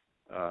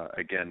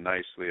 again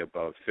nicely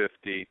above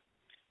 50,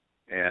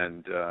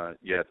 and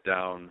yet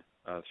down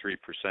 3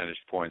 percentage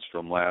points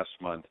from last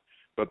month.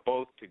 But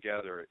both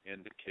together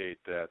indicate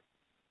that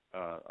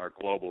our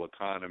global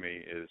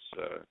economy is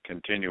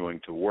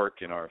continuing to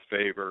work in our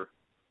favor,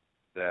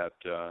 that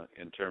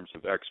in terms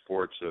of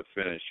exports of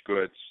finished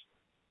goods,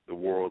 the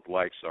world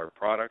likes our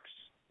products,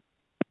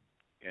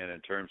 and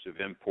in terms of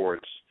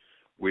imports,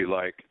 we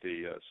like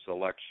the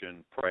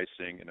selection,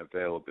 pricing, and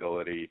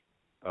availability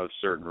of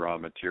certain raw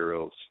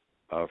materials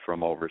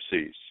from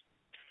overseas.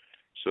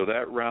 So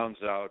that rounds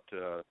out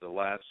the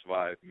last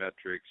 5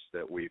 metrics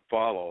that we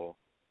follow,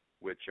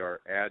 which are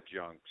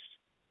adjuncts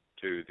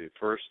to the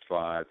first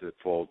 5 that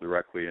fold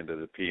directly into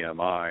the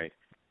PMI,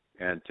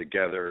 and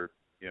together,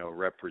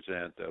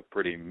 represent a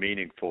pretty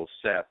meaningful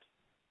set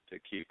to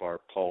keep our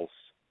pulse,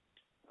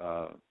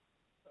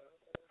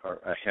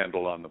 a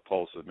handle on the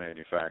pulse of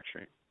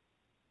manufacturing.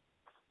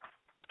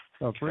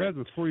 Brad,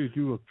 before you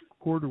do a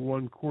quarter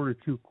 1, quarter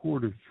 2,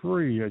 quarter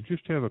 3, I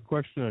just have a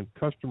question on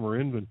customer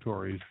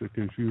inventories,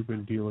 because you've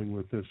been dealing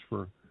with this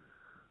for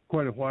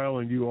quite a while,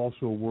 and you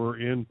also were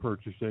in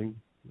purchasing.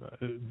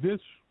 This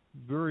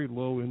very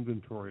low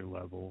inventory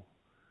level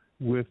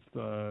with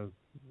the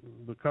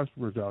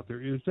customers out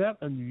there, is that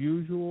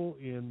unusual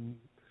in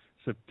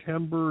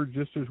September,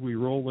 just as we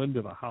roll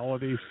into the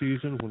holiday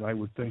season, when I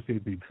would think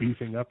they'd be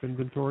beefing up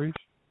inventories?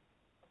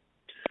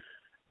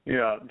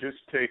 Yeah, just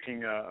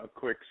taking a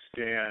quick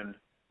scan,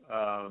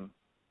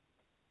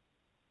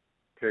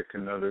 pick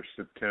another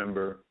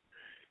September.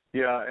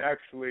 Yeah,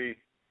 actually,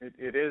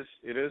 it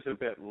is a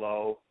bit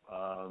low.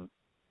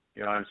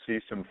 I see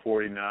some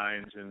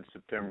 49s in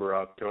September,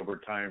 October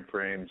time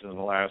frames in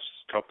the last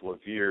couple of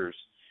years.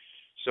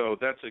 So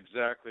that's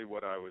exactly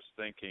what I was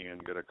thinking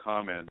and going to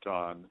comment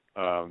on.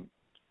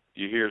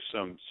 You hear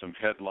some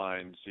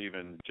headlines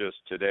even just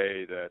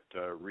today that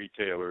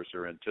retailers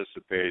are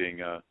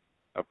anticipating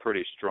a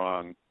pretty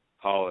strong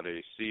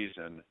holiday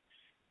season.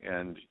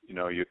 And,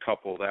 you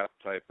couple that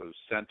type of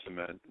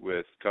sentiment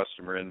with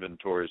customer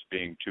inventories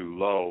being too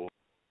low,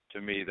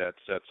 to me that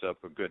sets up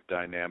a good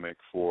dynamic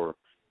for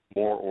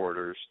more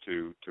orders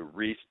to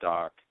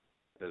restock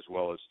as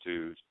well as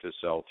to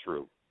sell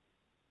through.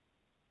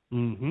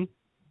 Mm-hmm.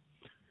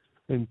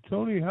 And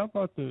Tony, how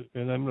about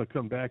and I'm going to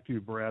come back to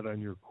you, Brad, on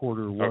your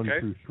quarter 1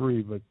 through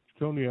 3, but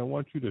Tony, I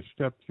want you to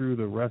step through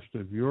the rest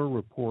of your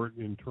report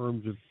in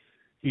terms of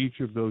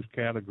each of those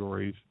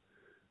categories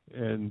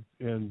and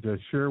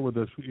share with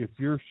us if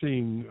you're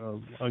seeing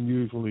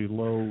unusually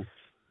low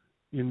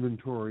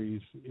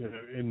inventories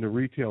in the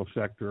retail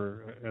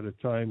sector at a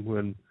time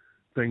when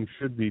things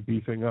should be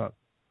beefing up?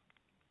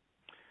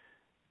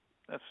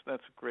 That's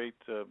a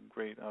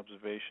great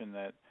observation.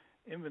 That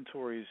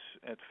inventories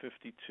at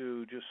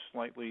 52, just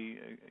slightly,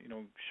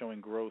 showing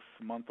growth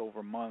month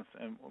over month.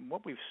 And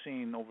what we've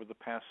seen over the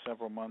past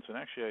several months, and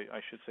actually I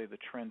should say the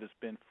trend has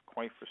been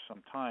quite for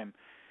some time,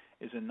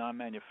 is in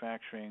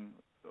non-manufacturing,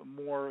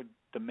 more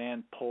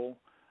demand pull,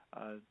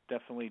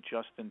 definitely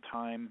just in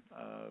time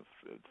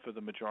for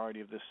the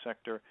majority of this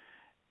sector.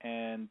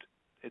 And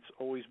it's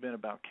always been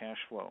about cash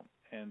flow.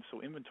 And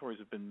so inventories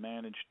have been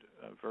managed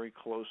very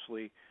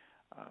closely.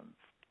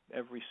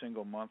 Every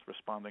single month,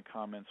 respondent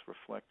comments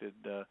reflected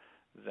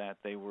that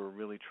they were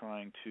really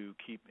trying to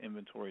keep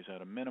inventories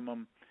at a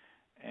minimum.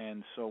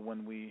 And so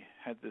when we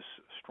had this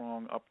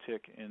strong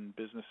uptick in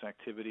business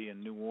activity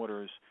and new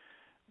orders,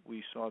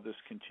 we saw this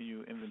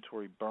continue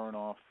inventory burn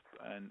off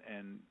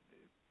and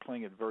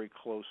playing it very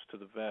close to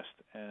the vest,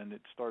 and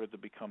it started to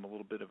become a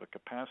little bit of a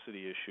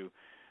capacity issue.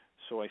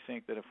 So I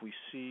think that if we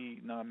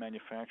see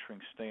non-manufacturing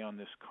stay on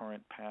this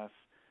current path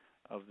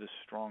of this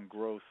strong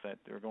growth, that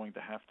they're going to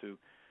have to,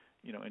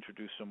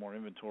 introduce some more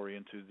inventory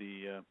into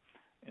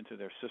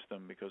their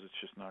system, because it's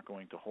just not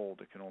going to hold.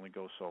 It can only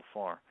go so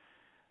far.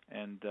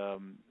 And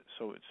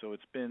so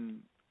it's been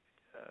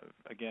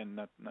again,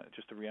 not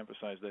just to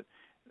reemphasize that,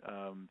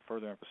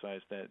 further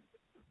emphasize that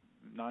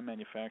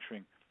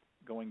non-manufacturing,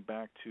 going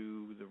back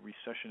to the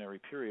recessionary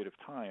period of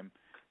time,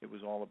 it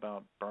was all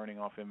about burning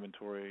off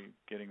inventory,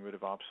 getting rid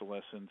of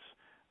obsolescence,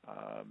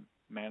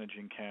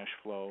 managing cash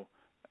flow,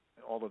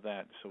 all of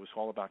that. So it's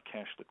all about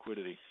cash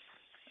liquidity,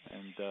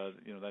 and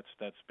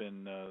that's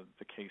been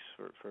the case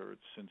for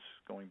since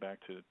going back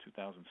to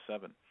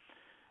 2007.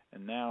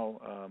 And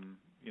now,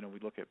 we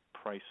look at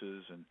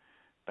prices and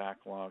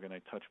backlog, and I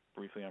touched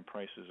briefly on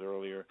prices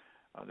earlier.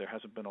 There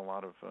hasn't been a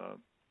lot of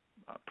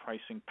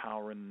pricing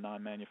power in the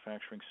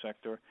non-manufacturing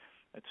sector.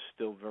 It's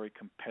still very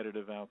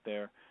competitive out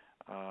there.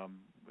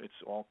 It's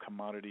all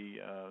commodity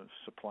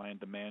supply and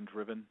demand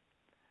driven.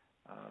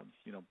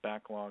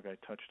 Backlog I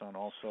touched on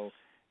also.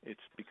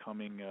 It's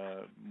becoming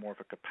more of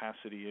a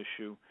capacity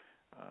issue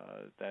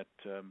that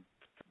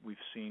we've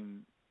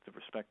seen the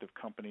respective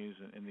companies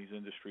in these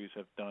industries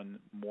have done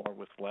more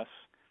with less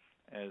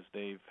as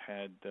they've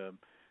had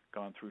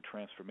gone through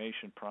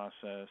transformation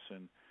process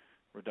and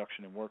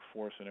reduction in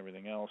workforce and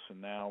everything else,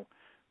 and now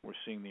we're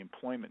seeing the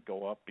employment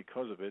go up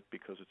because of it,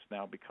 because it's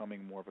now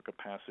becoming more of a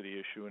capacity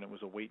issue, and it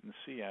was a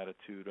wait-and-see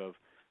attitude of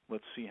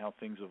let's see how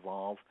things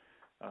evolve.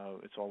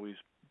 It's always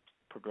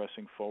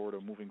progressing forward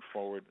or moving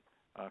forward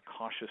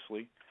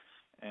cautiously,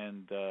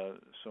 and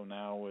so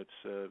now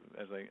it's,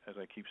 as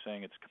I keep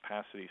saying, it's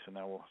capacity, so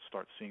now we'll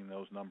start seeing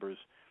those numbers,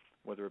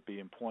 whether it be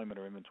employment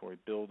or inventory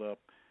buildup.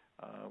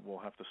 We'll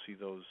have to see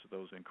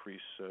those increase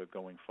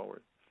going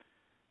forward.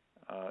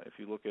 If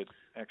you look at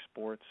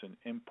exports and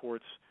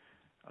imports,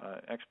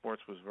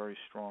 exports was very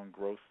strong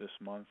growth this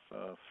month,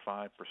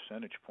 5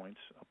 percentage points,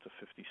 up to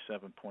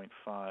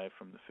 57.5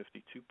 from the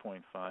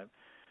 52.5,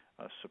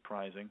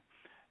 surprising.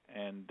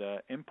 And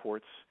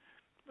imports,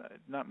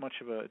 not much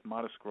of a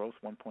modest growth,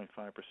 1.5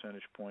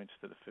 percentage points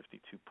to the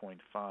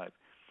 52.5.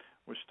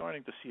 We're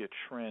starting to see a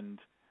trend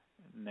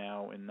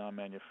now in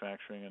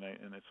non-manufacturing,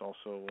 and it's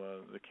also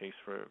the case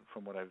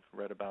from what I've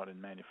read about in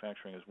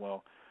manufacturing as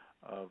well,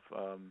 of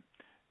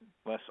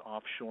less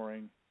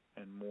offshoring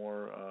and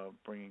more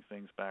bringing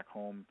things back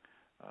home,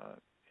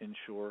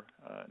 inshore,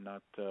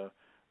 not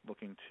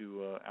looking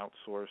to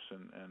outsource,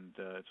 and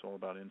it's all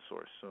about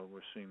insource. So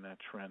we're seeing that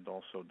trend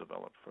also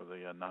develop for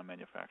the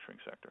non-manufacturing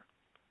sector.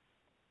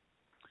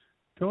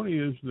 Tony,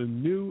 is the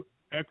new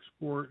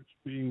exports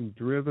being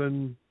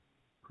driven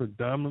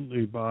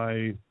predominantly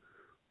by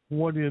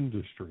what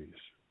industries?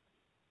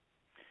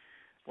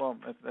 Well,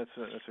 that's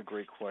a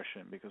great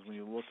question, because when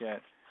you look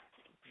at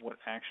what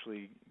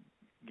actually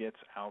gets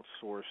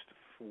outsourced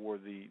for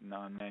the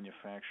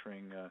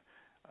non-manufacturing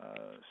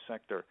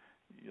sector,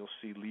 you'll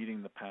see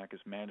leading the pack is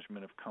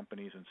management of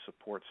companies and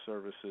support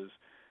services,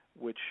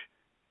 which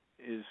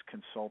is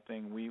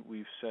consulting.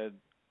 We've said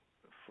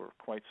for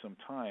quite some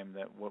time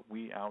that what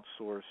we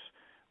outsource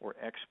or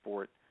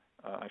export,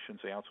 I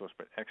shouldn't say outsource,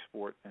 but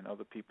export and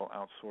other people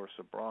outsource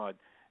abroad,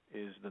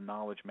 is the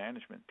knowledge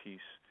management piece.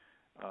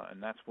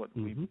 And that's what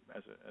we,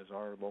 as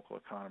our local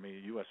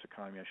economy, U.S.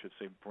 economy, I should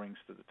say, brings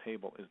to the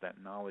table, is that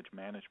knowledge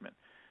management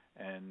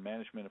and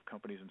management of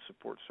companies and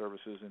support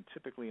services. And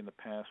typically in the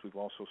past, we've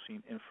also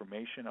seen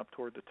information up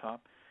toward the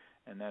top,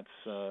 and that's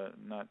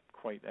not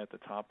quite at the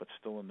top, but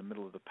still in the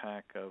middle of the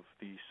pack of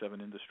the 7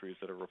 industries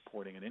that are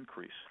reporting an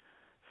increase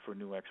for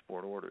new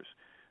export orders.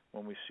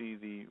 When we see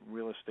the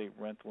real estate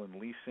rental and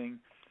leasing,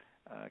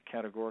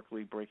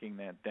 categorically breaking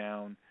that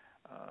down,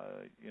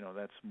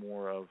 that's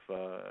more of,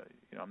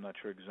 I'm not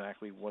sure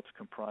exactly what's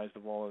comprised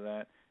of all of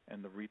that,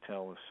 and the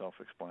retail is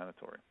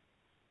self-explanatory.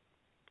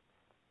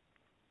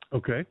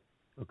 Okay.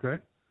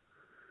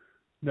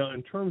 Now,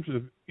 in terms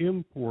of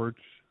imports,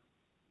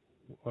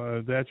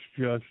 that's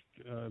just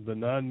the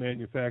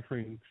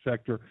non-manufacturing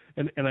sector.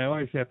 And I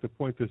always have to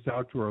point this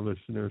out to our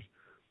listeners.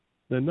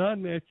 The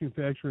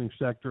non-manufacturing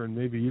sector, and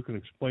maybe you can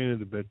explain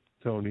it a bit,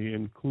 Tony,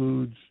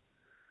 includes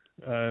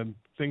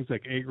things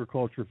like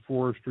agriculture,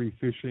 forestry,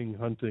 fishing,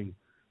 hunting.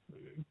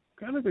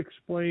 Kind of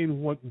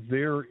explain what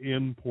they're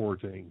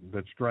importing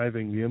that's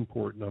driving the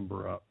import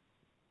number up.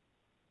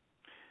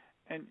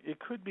 And it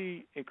could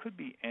be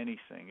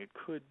anything. It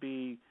could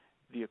be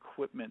the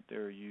equipment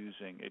they're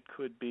using. It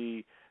could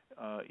be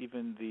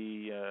even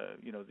the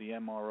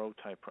MRO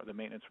type, the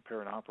maintenance,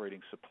 repair, and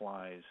operating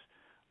supplies,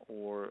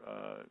 or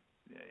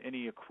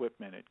any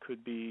equipment. It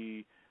could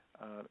be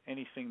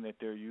anything that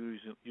they're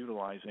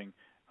utilizing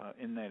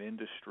in that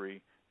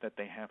industry that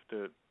they have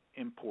to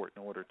import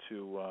in order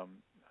to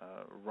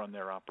run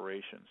their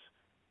operations.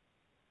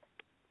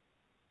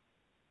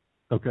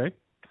 Okay.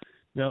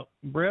 Now,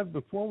 Brad,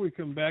 before we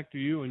come back to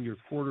you in your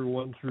quarter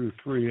 1 through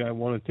 3, I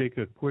want to take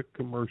a quick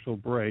commercial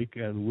break,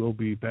 and we'll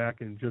be back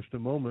in just a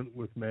moment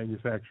with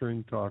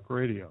Manufacturing Talk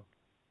Radio.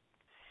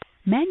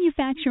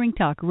 Manufacturing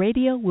Talk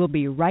Radio will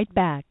be right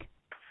back.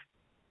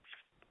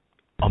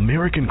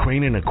 American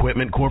Crane and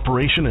Equipment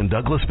Corporation in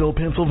Douglasville,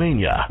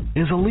 Pennsylvania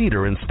is a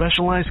leader in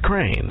specialized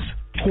cranes,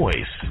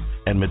 hoists,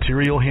 and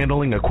material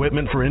handling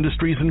equipment for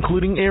industries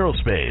including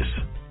aerospace,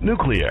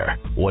 nuclear,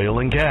 oil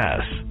and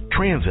gas,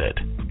 transit,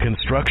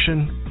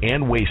 construction,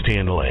 and waste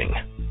handling.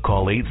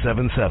 Call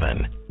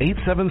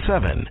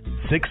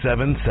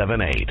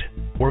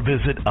 877-877-6778 or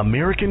visit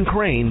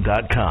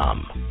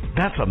AmericanCrane.com.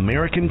 That's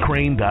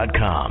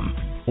AmericanCrane.com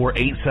or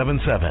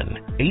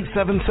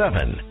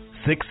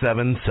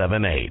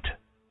 877-877-6778.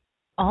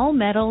 All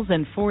Metals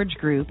and Forge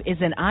Group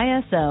is an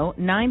ISO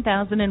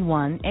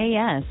 9001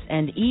 AS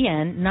and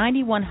EN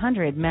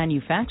 9100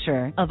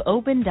 manufacturer of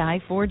open die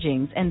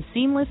forgings and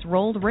seamless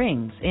rolled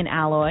rings in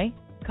alloy,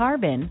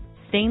 carbon,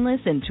 stainless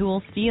and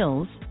tool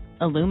steels,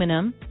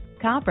 aluminum,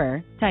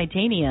 copper,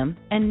 titanium,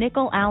 and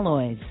nickel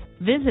alloys.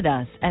 Visit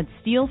us at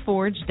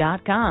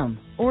steelforge.com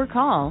or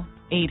call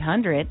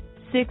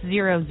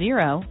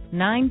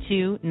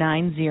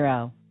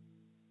 800-600-9290.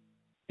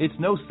 It's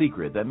no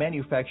secret that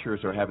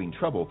manufacturers are having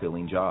trouble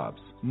filling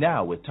jobs.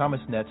 Now, with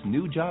ThomasNet's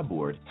new job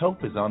board,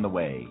 help is on the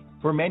way.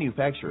 For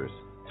manufacturers,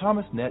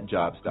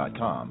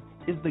 ThomasNetJobs.com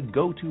is the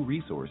go-to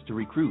resource to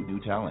recruit new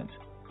talent.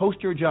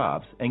 Post your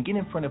jobs and get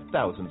in front of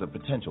thousands of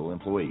potential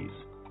employees.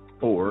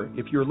 Or,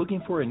 if you're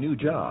looking for a new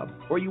job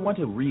or you want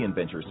to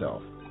reinvent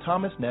yourself,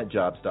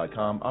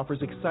 ThomasNetJobs.com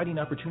offers exciting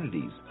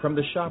opportunities from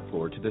the shop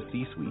floor to the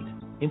C-suite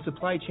in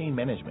supply chain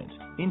management,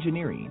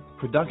 engineering,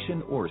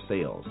 production, or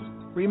sales.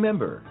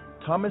 Remember,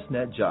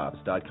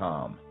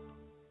 ThomasNetJobs.com.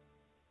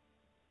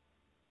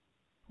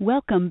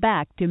 Welcome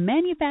back to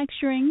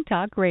Manufacturing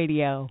Talk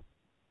Radio.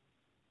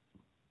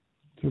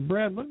 So,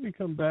 Brad, let me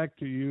come back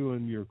to you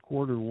in your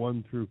quarter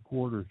 1 through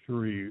quarter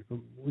 3.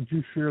 Would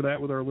you share that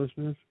with our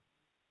listeners?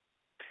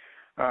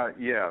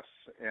 Yes,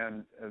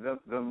 and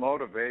the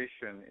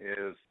motivation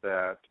is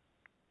that,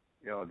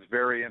 it's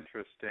very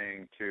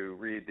interesting to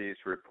read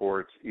these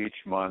reports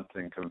each month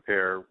and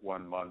compare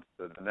one month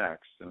to the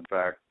next. In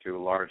fact, to a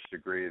large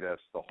degree,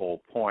 that's the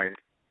whole point,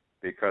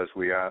 because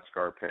we ask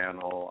our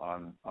panel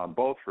on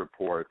both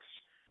reports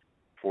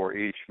for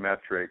each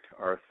metric,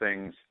 are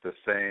things the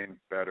same,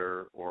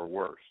 better, or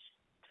worse?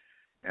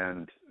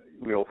 And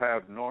we'll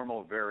have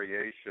normal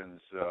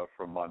variations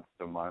from month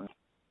to month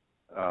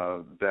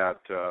that,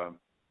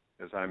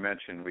 as I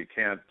mentioned, we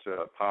can't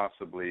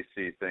possibly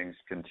see things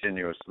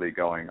continuously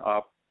going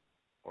up,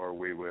 or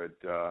we would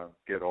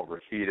get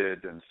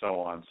overheated and so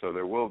on. So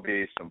there will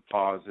be some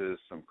pauses,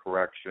 some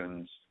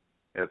corrections,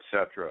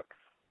 etc.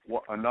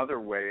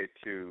 Another way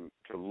to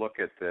look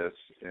at this,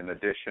 in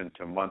addition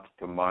to month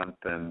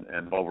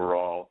and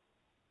overall,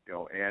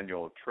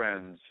 annual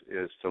trends,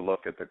 is to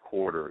look at the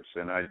quarters.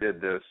 And I did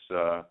this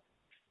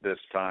this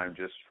time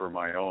just for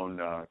my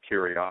own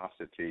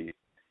curiosity.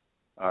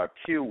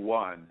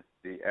 Q1,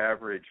 the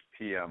average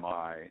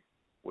PMI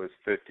was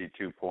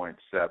 52.7.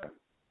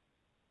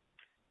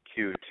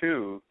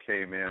 Q2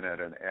 came in at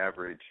an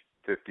average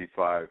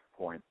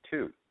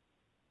 55.2.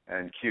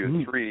 And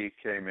Q3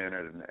 came in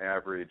at an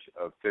average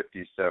of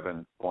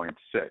 57.6.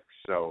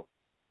 So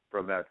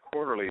from that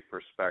quarterly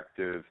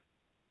perspective,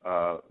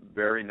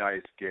 very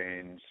nice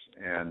gains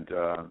and,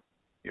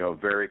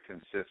 very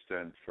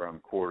consistent from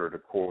quarter to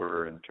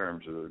quarter in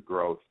terms of the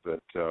growth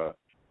that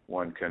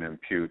one can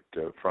impute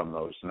from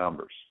those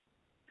numbers.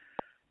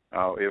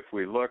 Now, if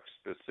we look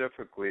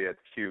specifically at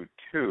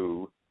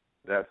Q2,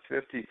 that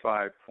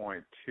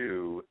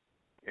 55.2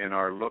 in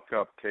our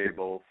lookup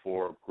table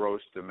for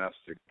gross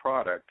domestic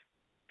product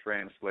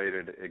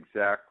translated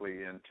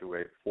exactly into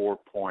a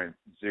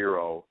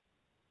 4.0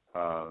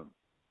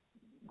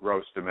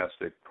 gross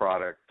domestic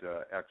product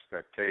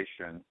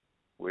expectation,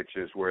 which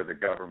is where the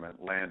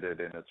government landed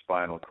in its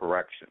final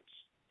corrections.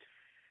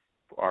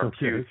 Our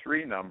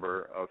Q3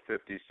 number of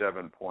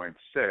 57.6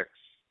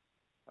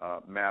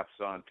 maps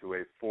onto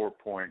a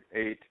 4.8%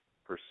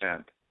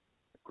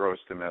 gross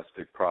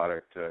domestic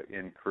product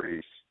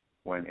increase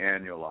when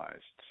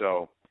annualized.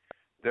 So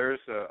there's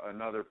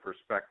another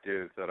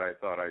perspective that I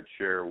thought I'd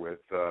share with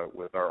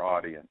our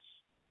audience.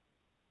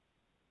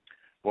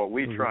 what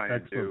we try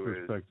and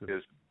do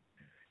is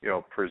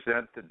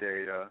present the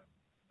data.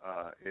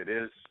 It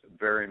is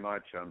very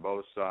much on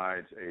both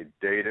sides a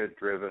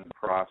data-driven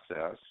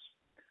process,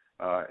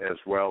 as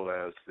well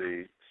as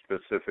the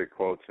specific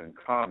quotes and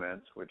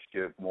comments, which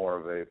give more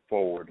of a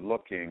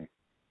forward-looking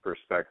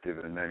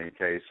perspective in many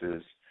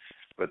cases.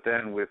 But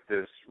then with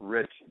this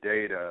rich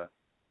data,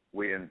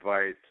 we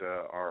invite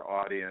our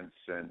audience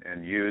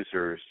and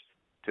users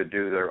to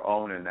do their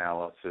own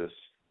analysis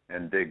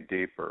and dig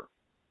deeper.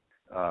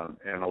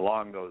 And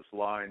along those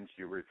lines,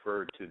 you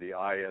referred to the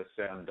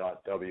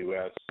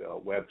ISM.WS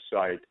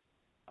website.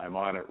 I'm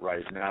on it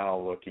right now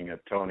looking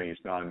at Tony's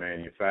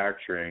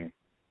non-manufacturing,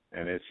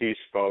 and as he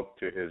spoke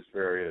to his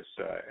various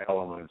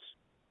elements,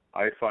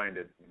 I find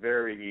it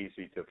very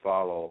easy to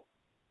follow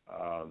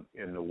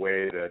in the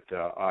way that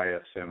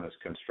ISM has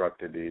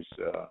constructed these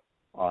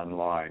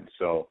online.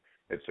 So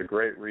it's a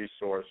great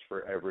resource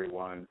for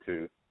everyone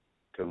to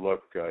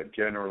look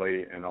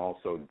generally and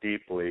also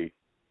deeply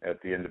at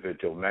the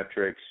individual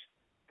metrics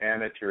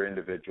and at your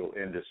individual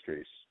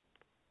industries.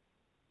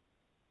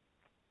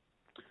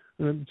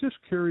 And I'm just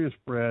curious,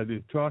 Brad,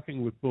 in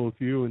talking with both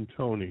you and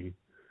Tony,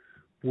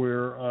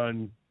 where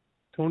on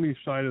Tony's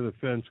side of the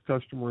fence,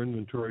 customer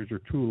inventories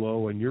are too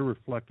low, and you're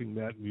reflecting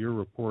that in your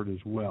report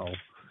as well.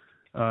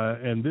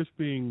 And this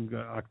being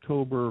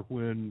October,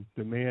 when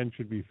demand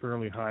should be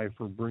fairly high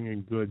for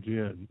bringing goods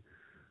in.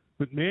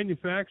 But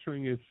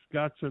manufacturing has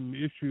got some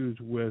issues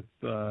with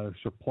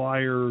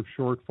supplier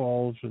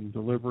shortfalls and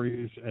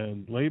deliveries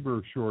and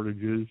labor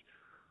shortages.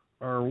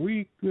 Are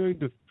we going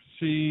to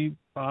see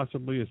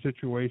possibly a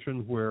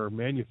situation where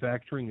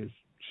manufacturing is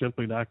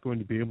simply not going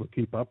to be able to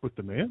keep up with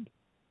demand?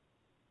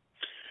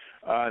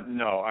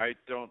 No, I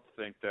don't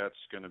think that's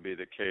going to be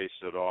the case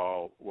at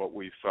all. What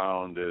we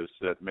found is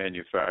that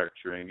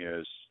manufacturing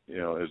is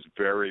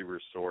very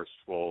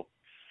resourceful.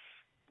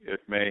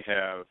 It may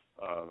have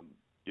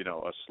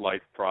a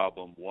slight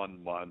problem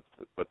one month,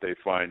 but they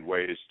find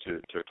ways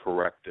to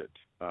correct it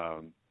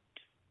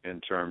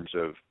in terms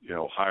of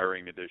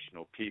hiring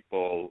additional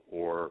people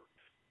or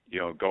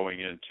going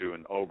into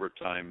an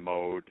overtime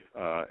mode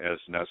as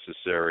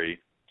necessary,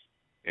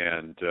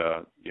 and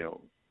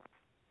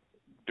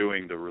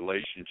doing the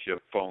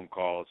relationship phone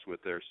calls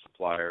with their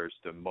suppliers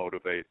to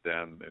motivate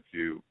them, if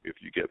you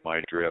get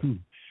my drift.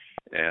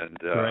 And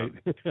right.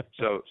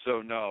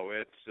 so no,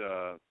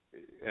 it's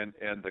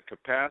and the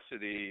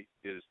capacity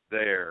is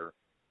there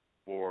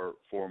for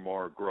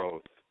more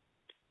growth,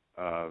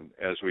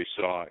 as we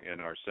saw in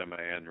our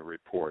semi-annual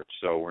report.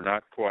 So we're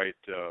not quite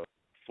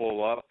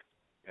full up,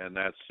 and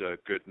that's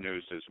good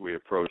news as we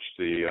approach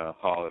the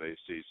holiday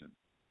season.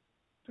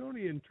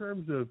 Tony, in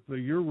terms of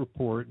your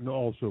report, and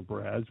also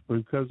Brad's,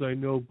 because I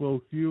know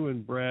both you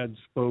and Brad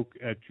spoke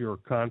at your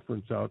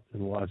conference out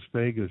in Las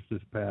Vegas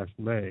this past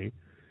May,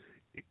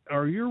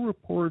 are your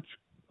reports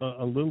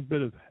a little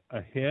bit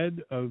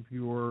ahead of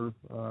your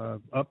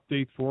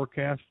update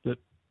forecast that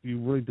you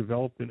really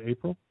developed in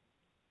April?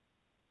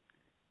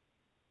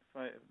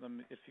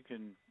 If you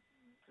can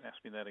ask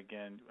me that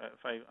again.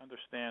 If I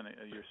understand,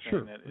 you're saying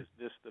Sure. that is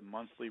this the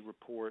monthly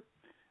report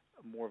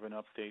more of an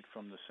update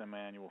from the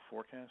semi-annual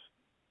forecast?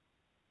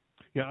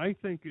 Yeah, I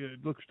think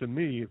it looks to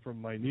me,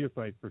 from my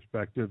neophyte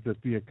perspective, that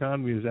the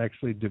economy is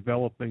actually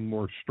developing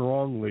more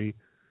strongly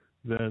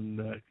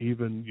than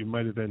even you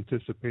might have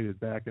anticipated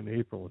back in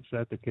April. Is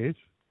that the case?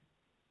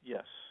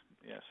 Yes.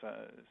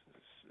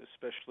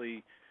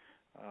 Especially,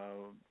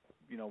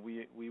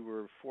 we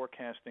were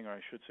forecasting, or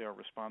I should say our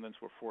respondents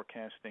were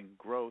forecasting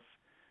growth.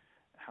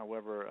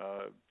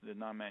 However, the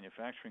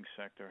non-manufacturing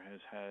sector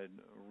has had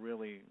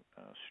really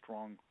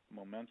strong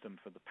momentum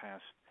for the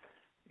past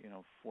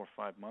 4 or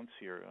 5 months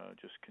here,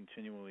 just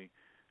continually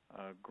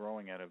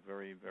growing at a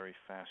very, very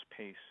fast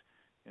pace.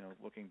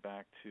 Looking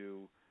back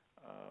to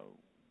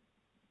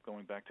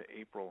going back to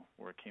April,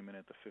 where it came in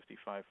at the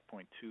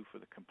 55.2 for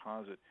the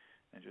composite,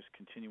 and just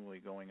continually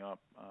going up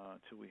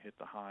till we hit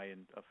the high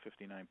of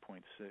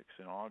 59.6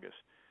 in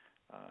August,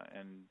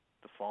 and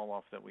the fall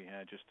off that we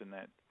had just in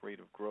that rate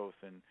of growth.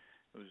 And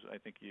it was, I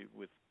think,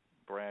 with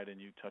Brad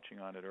and you touching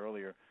on it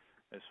earlier,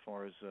 as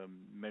far as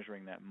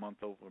measuring that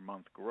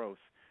month-over-month growth.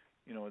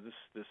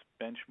 This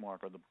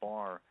benchmark or the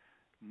bar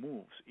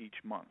moves each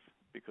month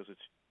because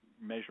it's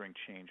measuring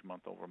change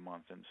month over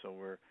month, and so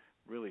we're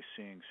really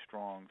seeing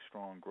strong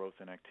growth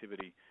and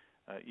activity,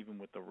 even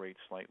with the rate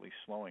slightly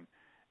slowing.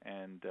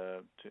 And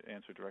to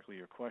answer directly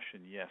your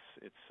question, yes,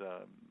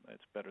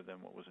 it's better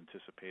than what was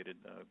anticipated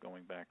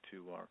going back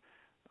to our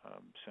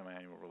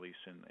semi-annual release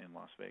in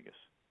Las Vegas.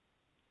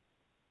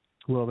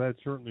 Well, that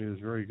certainly is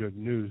very good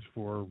news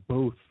for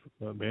both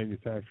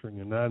manufacturing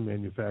and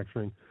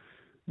non-manufacturing.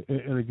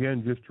 And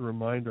again, just to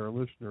remind our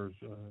listeners,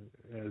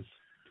 as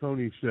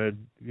Tony said,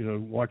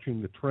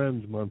 watching the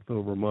trends month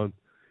over month,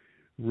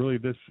 really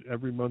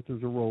every month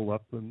is a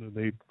roll-up, and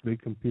they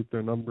compute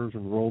their numbers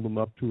and roll them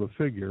up to a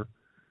figure.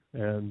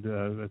 And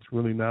that's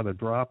really not a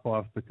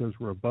drop-off because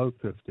we're above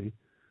 50.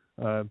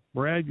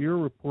 Brad, your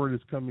report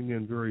is coming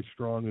in very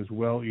strong as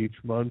well each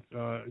month.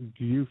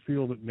 Do you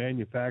feel that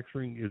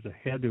manufacturing is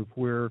ahead of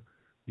where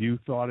you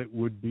thought it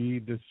would be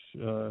this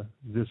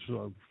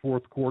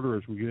fourth quarter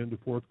as we get into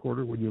fourth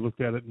quarter when you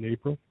looked at it in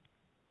April?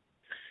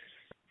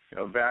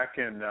 Back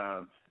in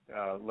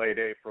late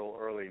April,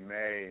 early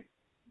May,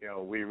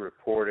 we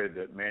reported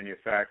that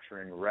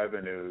manufacturing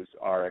revenues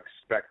are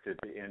expected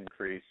to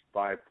increase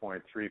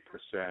 5.3%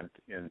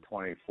 in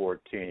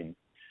 2014.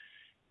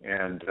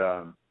 And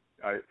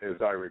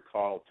as I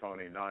recall,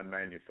 Tony,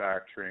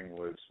 non-manufacturing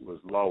was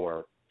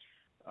lower.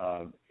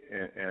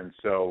 And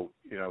so,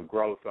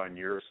 growth on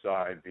your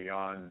side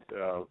beyond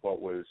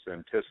what was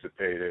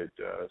anticipated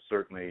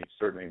certainly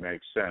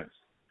makes sense.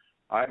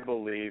 I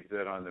believe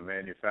that on the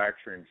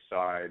manufacturing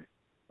side,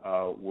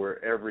 we're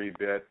every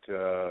bit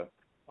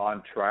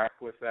on track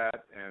with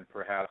that and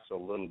perhaps a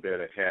little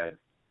bit ahead.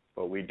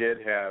 But we did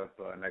have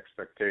an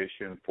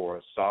expectation for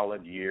a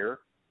solid year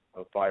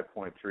of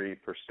 5.3%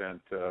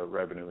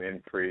 revenue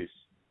increase,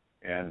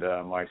 and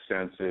my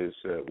sense is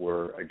that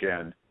we're,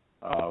 again,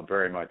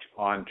 very much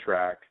on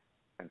track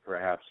and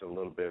perhaps a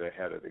little bit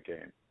ahead of the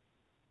game.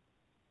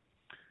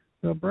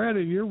 Now, Brad,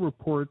 in your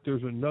report,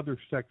 there's another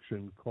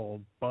section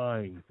called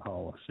buying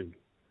policy.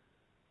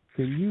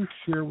 Can you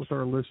share with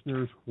our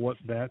listeners what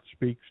that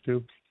speaks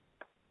to?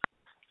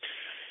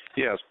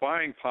 Yes,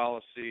 buying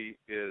policy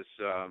is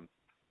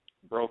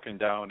broken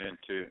down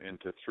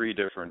into three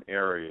different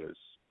areas.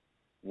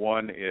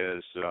 One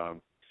is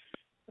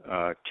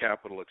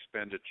capital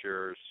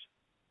expenditures,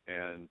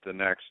 and the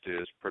next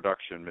is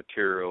production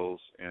materials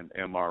and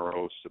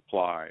MRO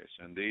supplies.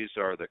 And these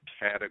are the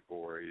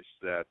categories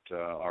that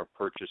our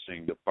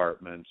purchasing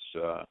departments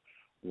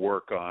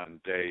work on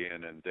day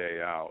in and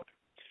day out.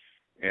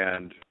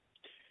 And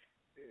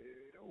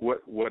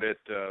what it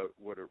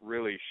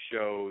really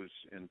shows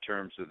in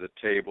terms of the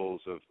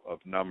tables of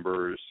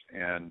numbers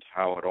and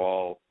how it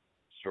all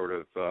sort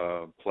of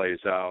plays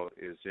out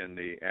is in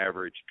the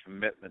average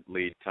commitment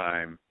lead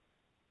time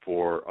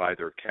for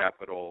either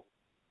capital,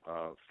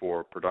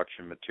 for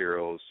production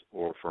materials,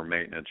 or for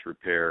maintenance,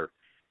 repair,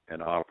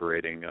 and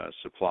operating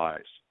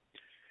supplies.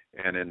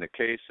 And in the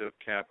case of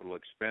capital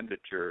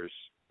expenditures,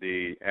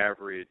 the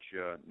average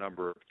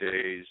number of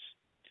days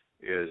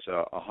is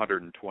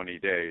 120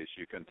 days.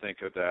 You can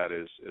think of that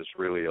as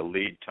really a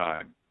lead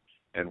time.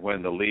 And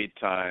when the lead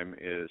time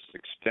is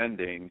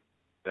extending,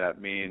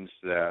 that means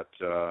that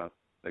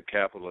the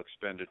capital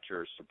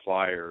expenditure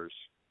suppliers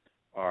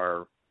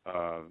are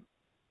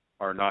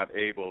not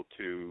able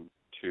to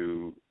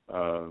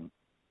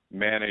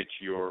manage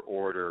your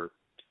order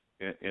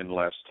in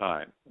less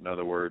time. In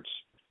other words,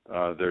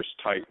 there's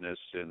tightness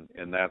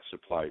in that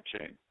supply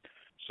chain.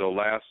 So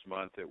last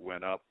month it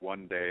went up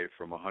 1 day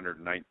from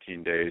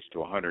 119 days to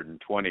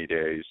 120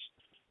 days,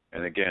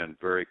 and again,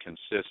 very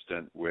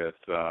consistent with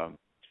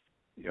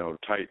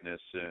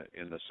tightness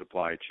in the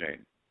supply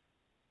chain.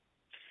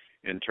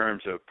 In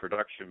terms of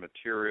production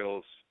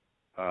materials,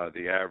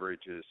 the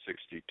average is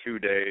 62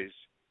 days,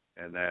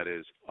 and that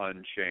is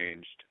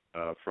unchanged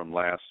from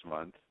last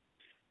month.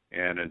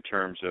 And in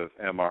terms of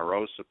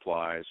MRO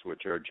supplies,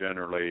 which are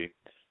generally,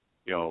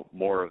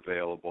 more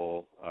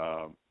available,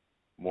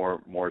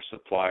 more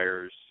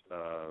suppliers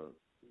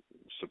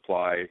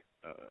supply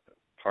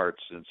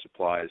parts and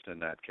supplies in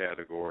that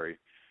category,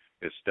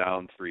 it's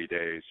down 3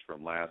 days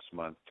from last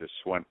month to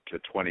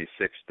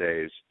 26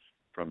 days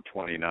from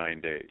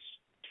 29 days.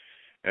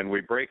 And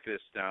we break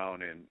this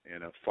down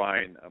in a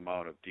fine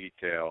amount of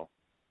detail,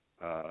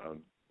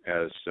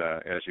 as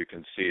you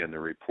can see in the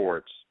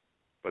reports.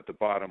 But the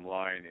bottom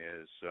line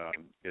is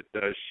it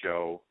does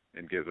show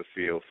and give a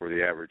feel for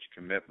the average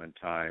commitment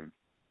time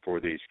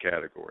for these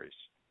categories.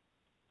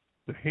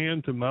 The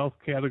hand-to-mouth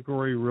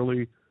category,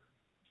 really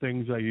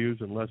things I use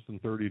in less than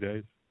 30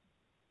 days?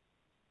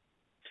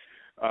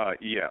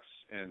 Yes,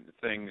 and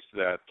things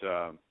that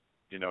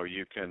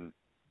you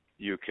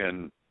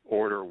can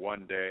order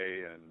one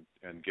day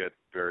and get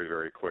very,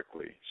 very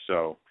quickly.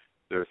 So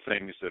there are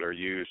things that are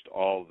used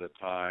all the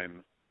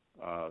time.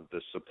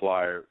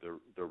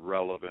 The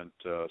relevant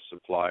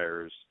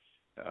suppliers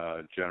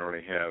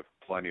generally have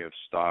plenty of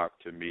stock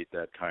to meet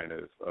that kind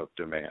of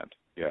demand.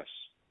 Yes.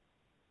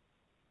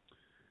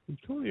 And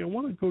Tony, I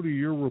want to go to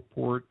your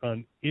report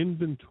on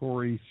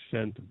inventory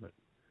sentiment.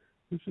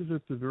 This is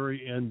at the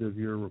very end of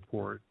your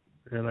report,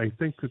 and I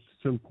think it's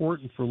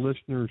important for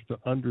listeners to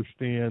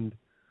understand,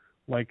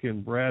 like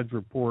in Brad's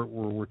report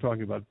where we're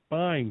talking about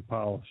buying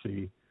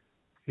policy,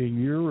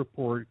 in your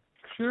report,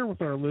 share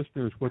with our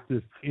listeners what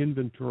this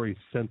inventory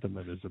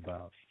sentiment is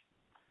about.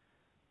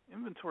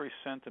 Inventory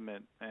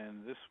sentiment,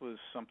 and this was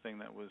something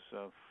that was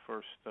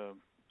first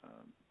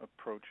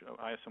approached.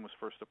 ISM was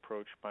first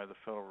approached by the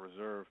Federal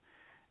Reserve,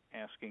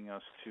 asking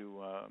us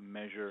to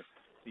measure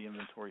the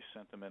inventory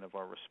sentiment of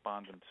our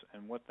respondents.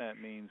 And what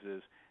that means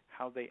is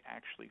how they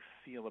actually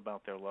feel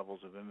about their levels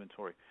of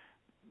inventory.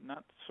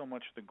 Not so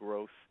much the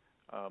growth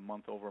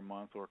month over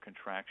month or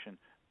contraction,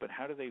 but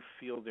how do they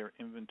feel their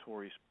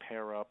inventories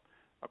pair up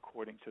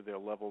according to their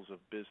levels of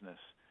business?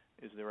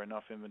 Is there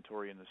enough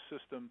inventory in the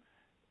system?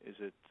 Is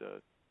it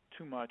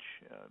too much?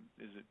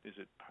 Is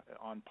it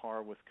on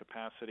par with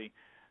capacity?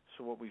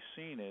 So what we've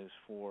seen is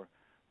for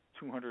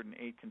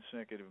 208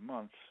 consecutive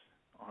months,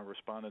 our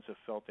respondents have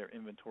felt their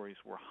inventories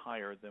were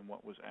higher than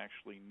what was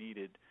actually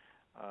needed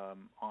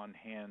on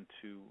hand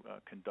to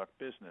conduct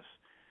business.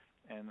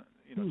 And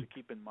to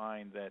keep in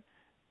mind that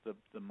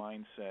the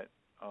mindset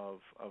of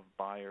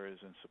buyers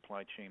and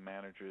supply chain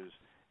managers,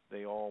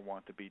 they all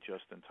want to be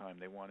just in time.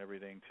 They want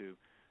everything to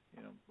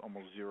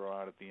almost zero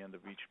out at the end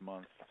of each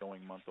month,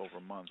 going month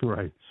over month.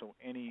 Right. So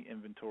any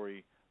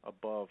inventory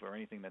above or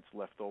anything that's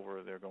left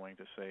over, they're going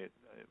to say, it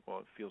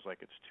feels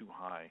like it's too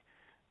high.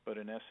 But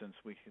in essence,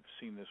 we have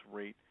seen this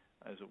rate,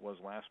 as it was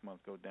last month,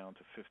 go down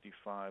to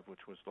 55,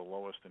 which was the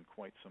lowest in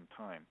quite some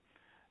time.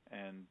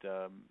 And,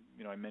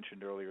 I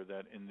mentioned earlier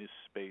that in this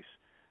space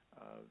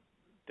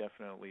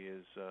definitely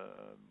is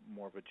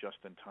more of a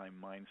just-in-time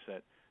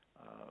mindset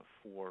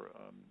for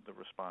the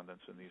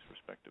respondents in these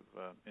respective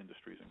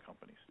industries and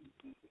companies.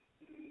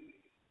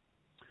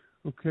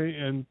 Okay,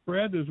 and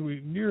Brad, as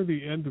we near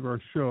the end of our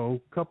show,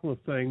 a couple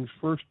of things.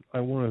 First, I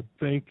want to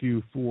thank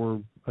you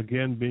for,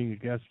 again, being a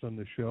guest on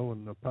the show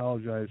and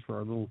apologize for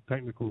our little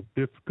technical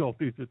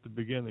difficulties at the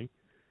beginning.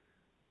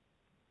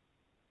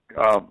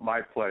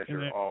 My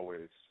pleasure,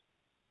 always.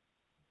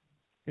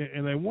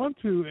 And I want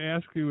to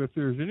ask you if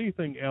there's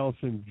anything else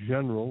in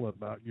general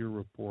about your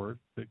report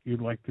that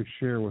you'd like to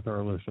share with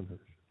our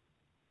listeners.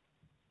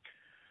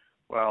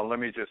 Well, let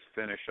me just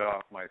finish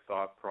off my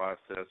thought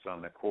process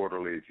on the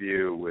quarterly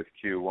view with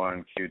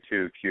Q1,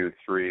 Q2,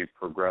 Q3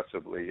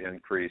 progressively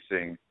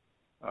increasing,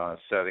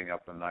 setting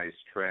up a nice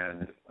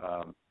trend.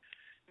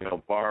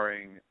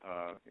 Barring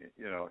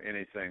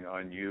anything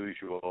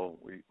unusual,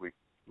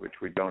 which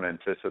we don't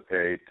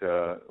anticipate,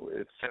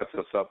 it sets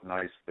us up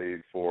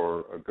nicely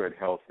for a good,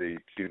 healthy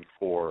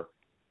Q4,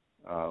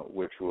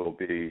 which will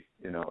be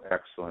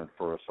excellent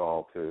for us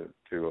all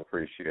to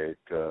appreciate.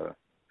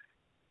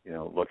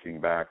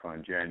 Looking back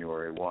on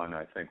January 1,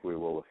 I think we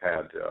will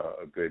have had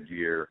a good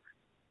year,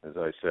 as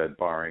I said,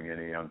 barring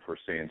any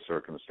unforeseen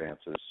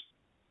circumstances.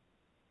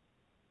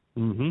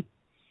 Mm-hmm.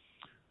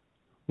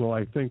 Well,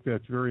 I think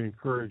that's very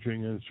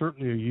encouraging, and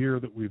certainly a year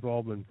that we've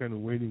all been kind of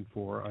waiting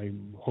for.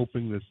 I'm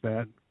hoping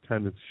that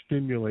kind of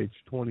stimulates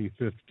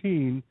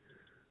 2015,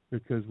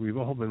 because we've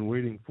all been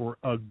waiting for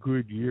a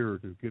good year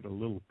to get a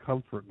little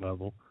comfort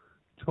level.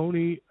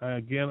 Tony,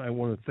 again, I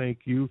want to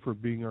thank you for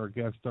being our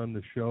guest on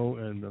the show,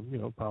 and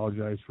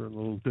apologize for a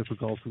little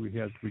difficulty we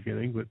had at the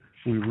beginning, but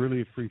we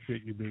really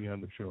appreciate you being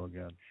on the show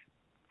again.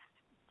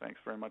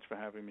 Thanks very much for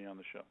having me on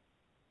the show.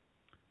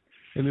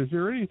 And is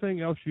there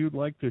anything else you'd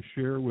like to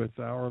share with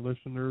our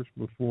listeners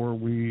before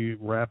we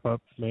wrap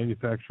up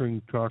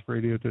Manufacturing Talk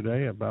Radio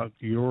today about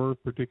your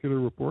particular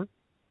report?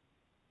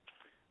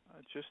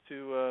 Just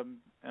to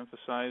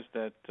emphasize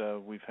that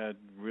we've had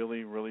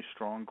really, really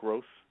strong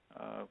growth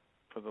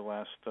for the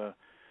last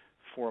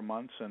 4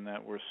 months, and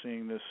that we're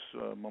seeing this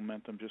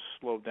momentum just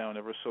slow down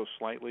ever so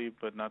slightly,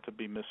 but not to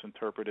be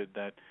misinterpreted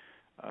that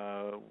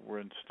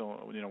we're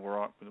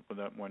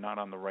not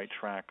on the right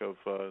track of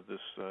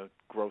this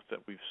growth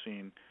that we've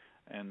seen,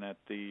 and that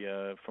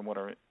from what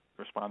our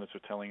respondents are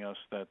telling us,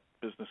 that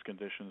business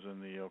conditions in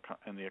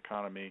the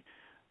economy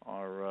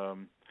are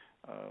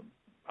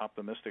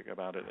optimistic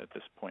about it at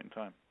this point in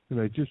time. And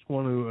I just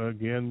want to,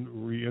 again,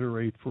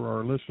 reiterate for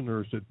our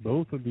listeners that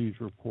both of these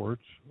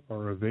reports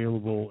are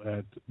available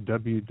at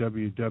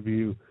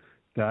www.ism.ws.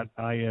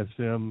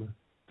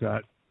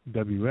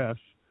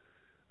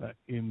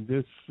 In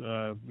this,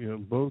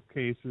 both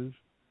cases,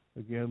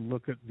 again,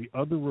 look at the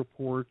other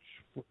reports,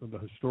 the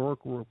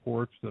historical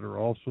reports that are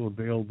also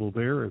available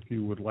there if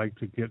you would like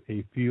to get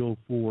a feel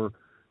for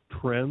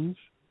trends.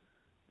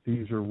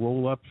 These are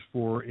roll-ups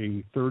for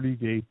a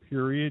 30-day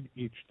period.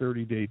 Each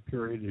 30-day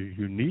period is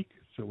unique,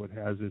 so it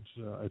has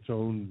its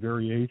own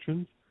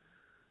variations.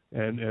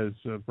 And as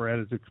Brad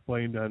has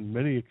explained on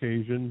many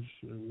occasions,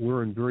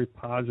 we're in very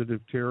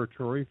positive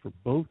territory for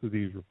both of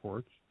these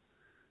reports.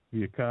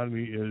 The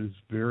economy is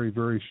very,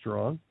 very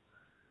strong.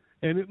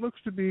 And it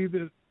looks to be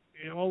that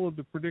all of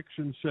the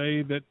predictions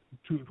say that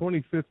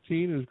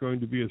 2015 is going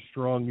to be a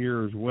strong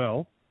year as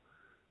well.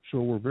 So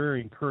we're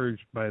very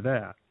encouraged by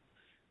that.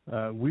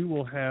 We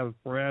will have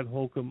Brad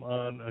Holcomb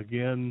on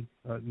again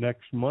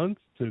next month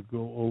to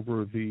go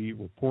over the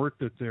report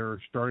that they're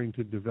starting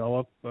to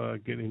develop,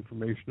 get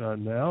information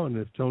on now. And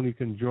if Tony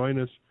can join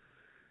us,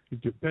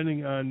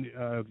 depending on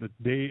the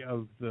day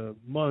of the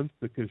month,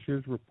 because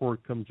his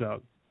report comes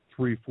out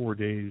 3-4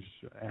 days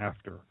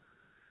after.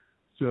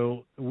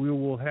 So we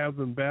will have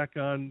them back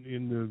on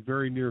in the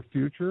very near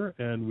future,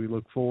 and we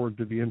look forward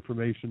to the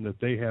information that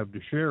they have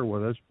to share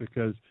with us,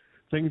 because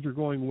things are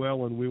going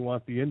well, and we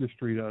want the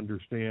industry to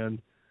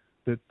understand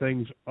that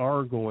things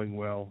are going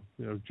well.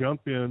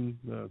 Jump in,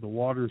 the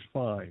water's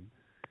fine.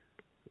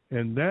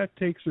 And that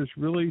takes us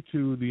really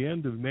to the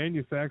end of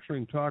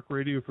Manufacturing Talk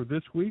Radio for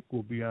this week.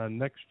 We'll be on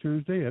next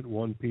Tuesday at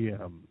 1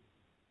 p.m.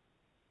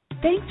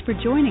 Thanks for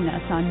joining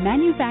us on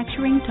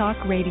Manufacturing Talk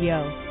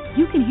Radio.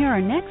 You can hear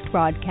our next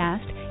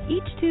broadcast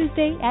each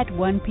Tuesday at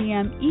 1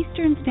 p.m.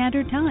 Eastern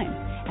Standard Time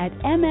at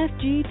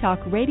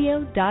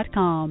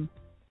mfgtalkradio.com.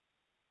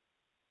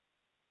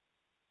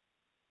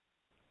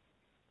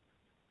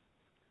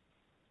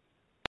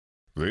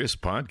 This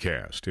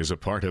podcast is a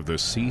part of the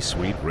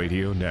C-Suite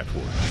Radio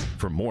Network.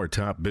 For more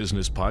top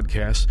business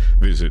podcasts,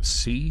 visit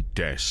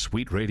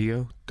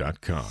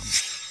c-suiteradio.com.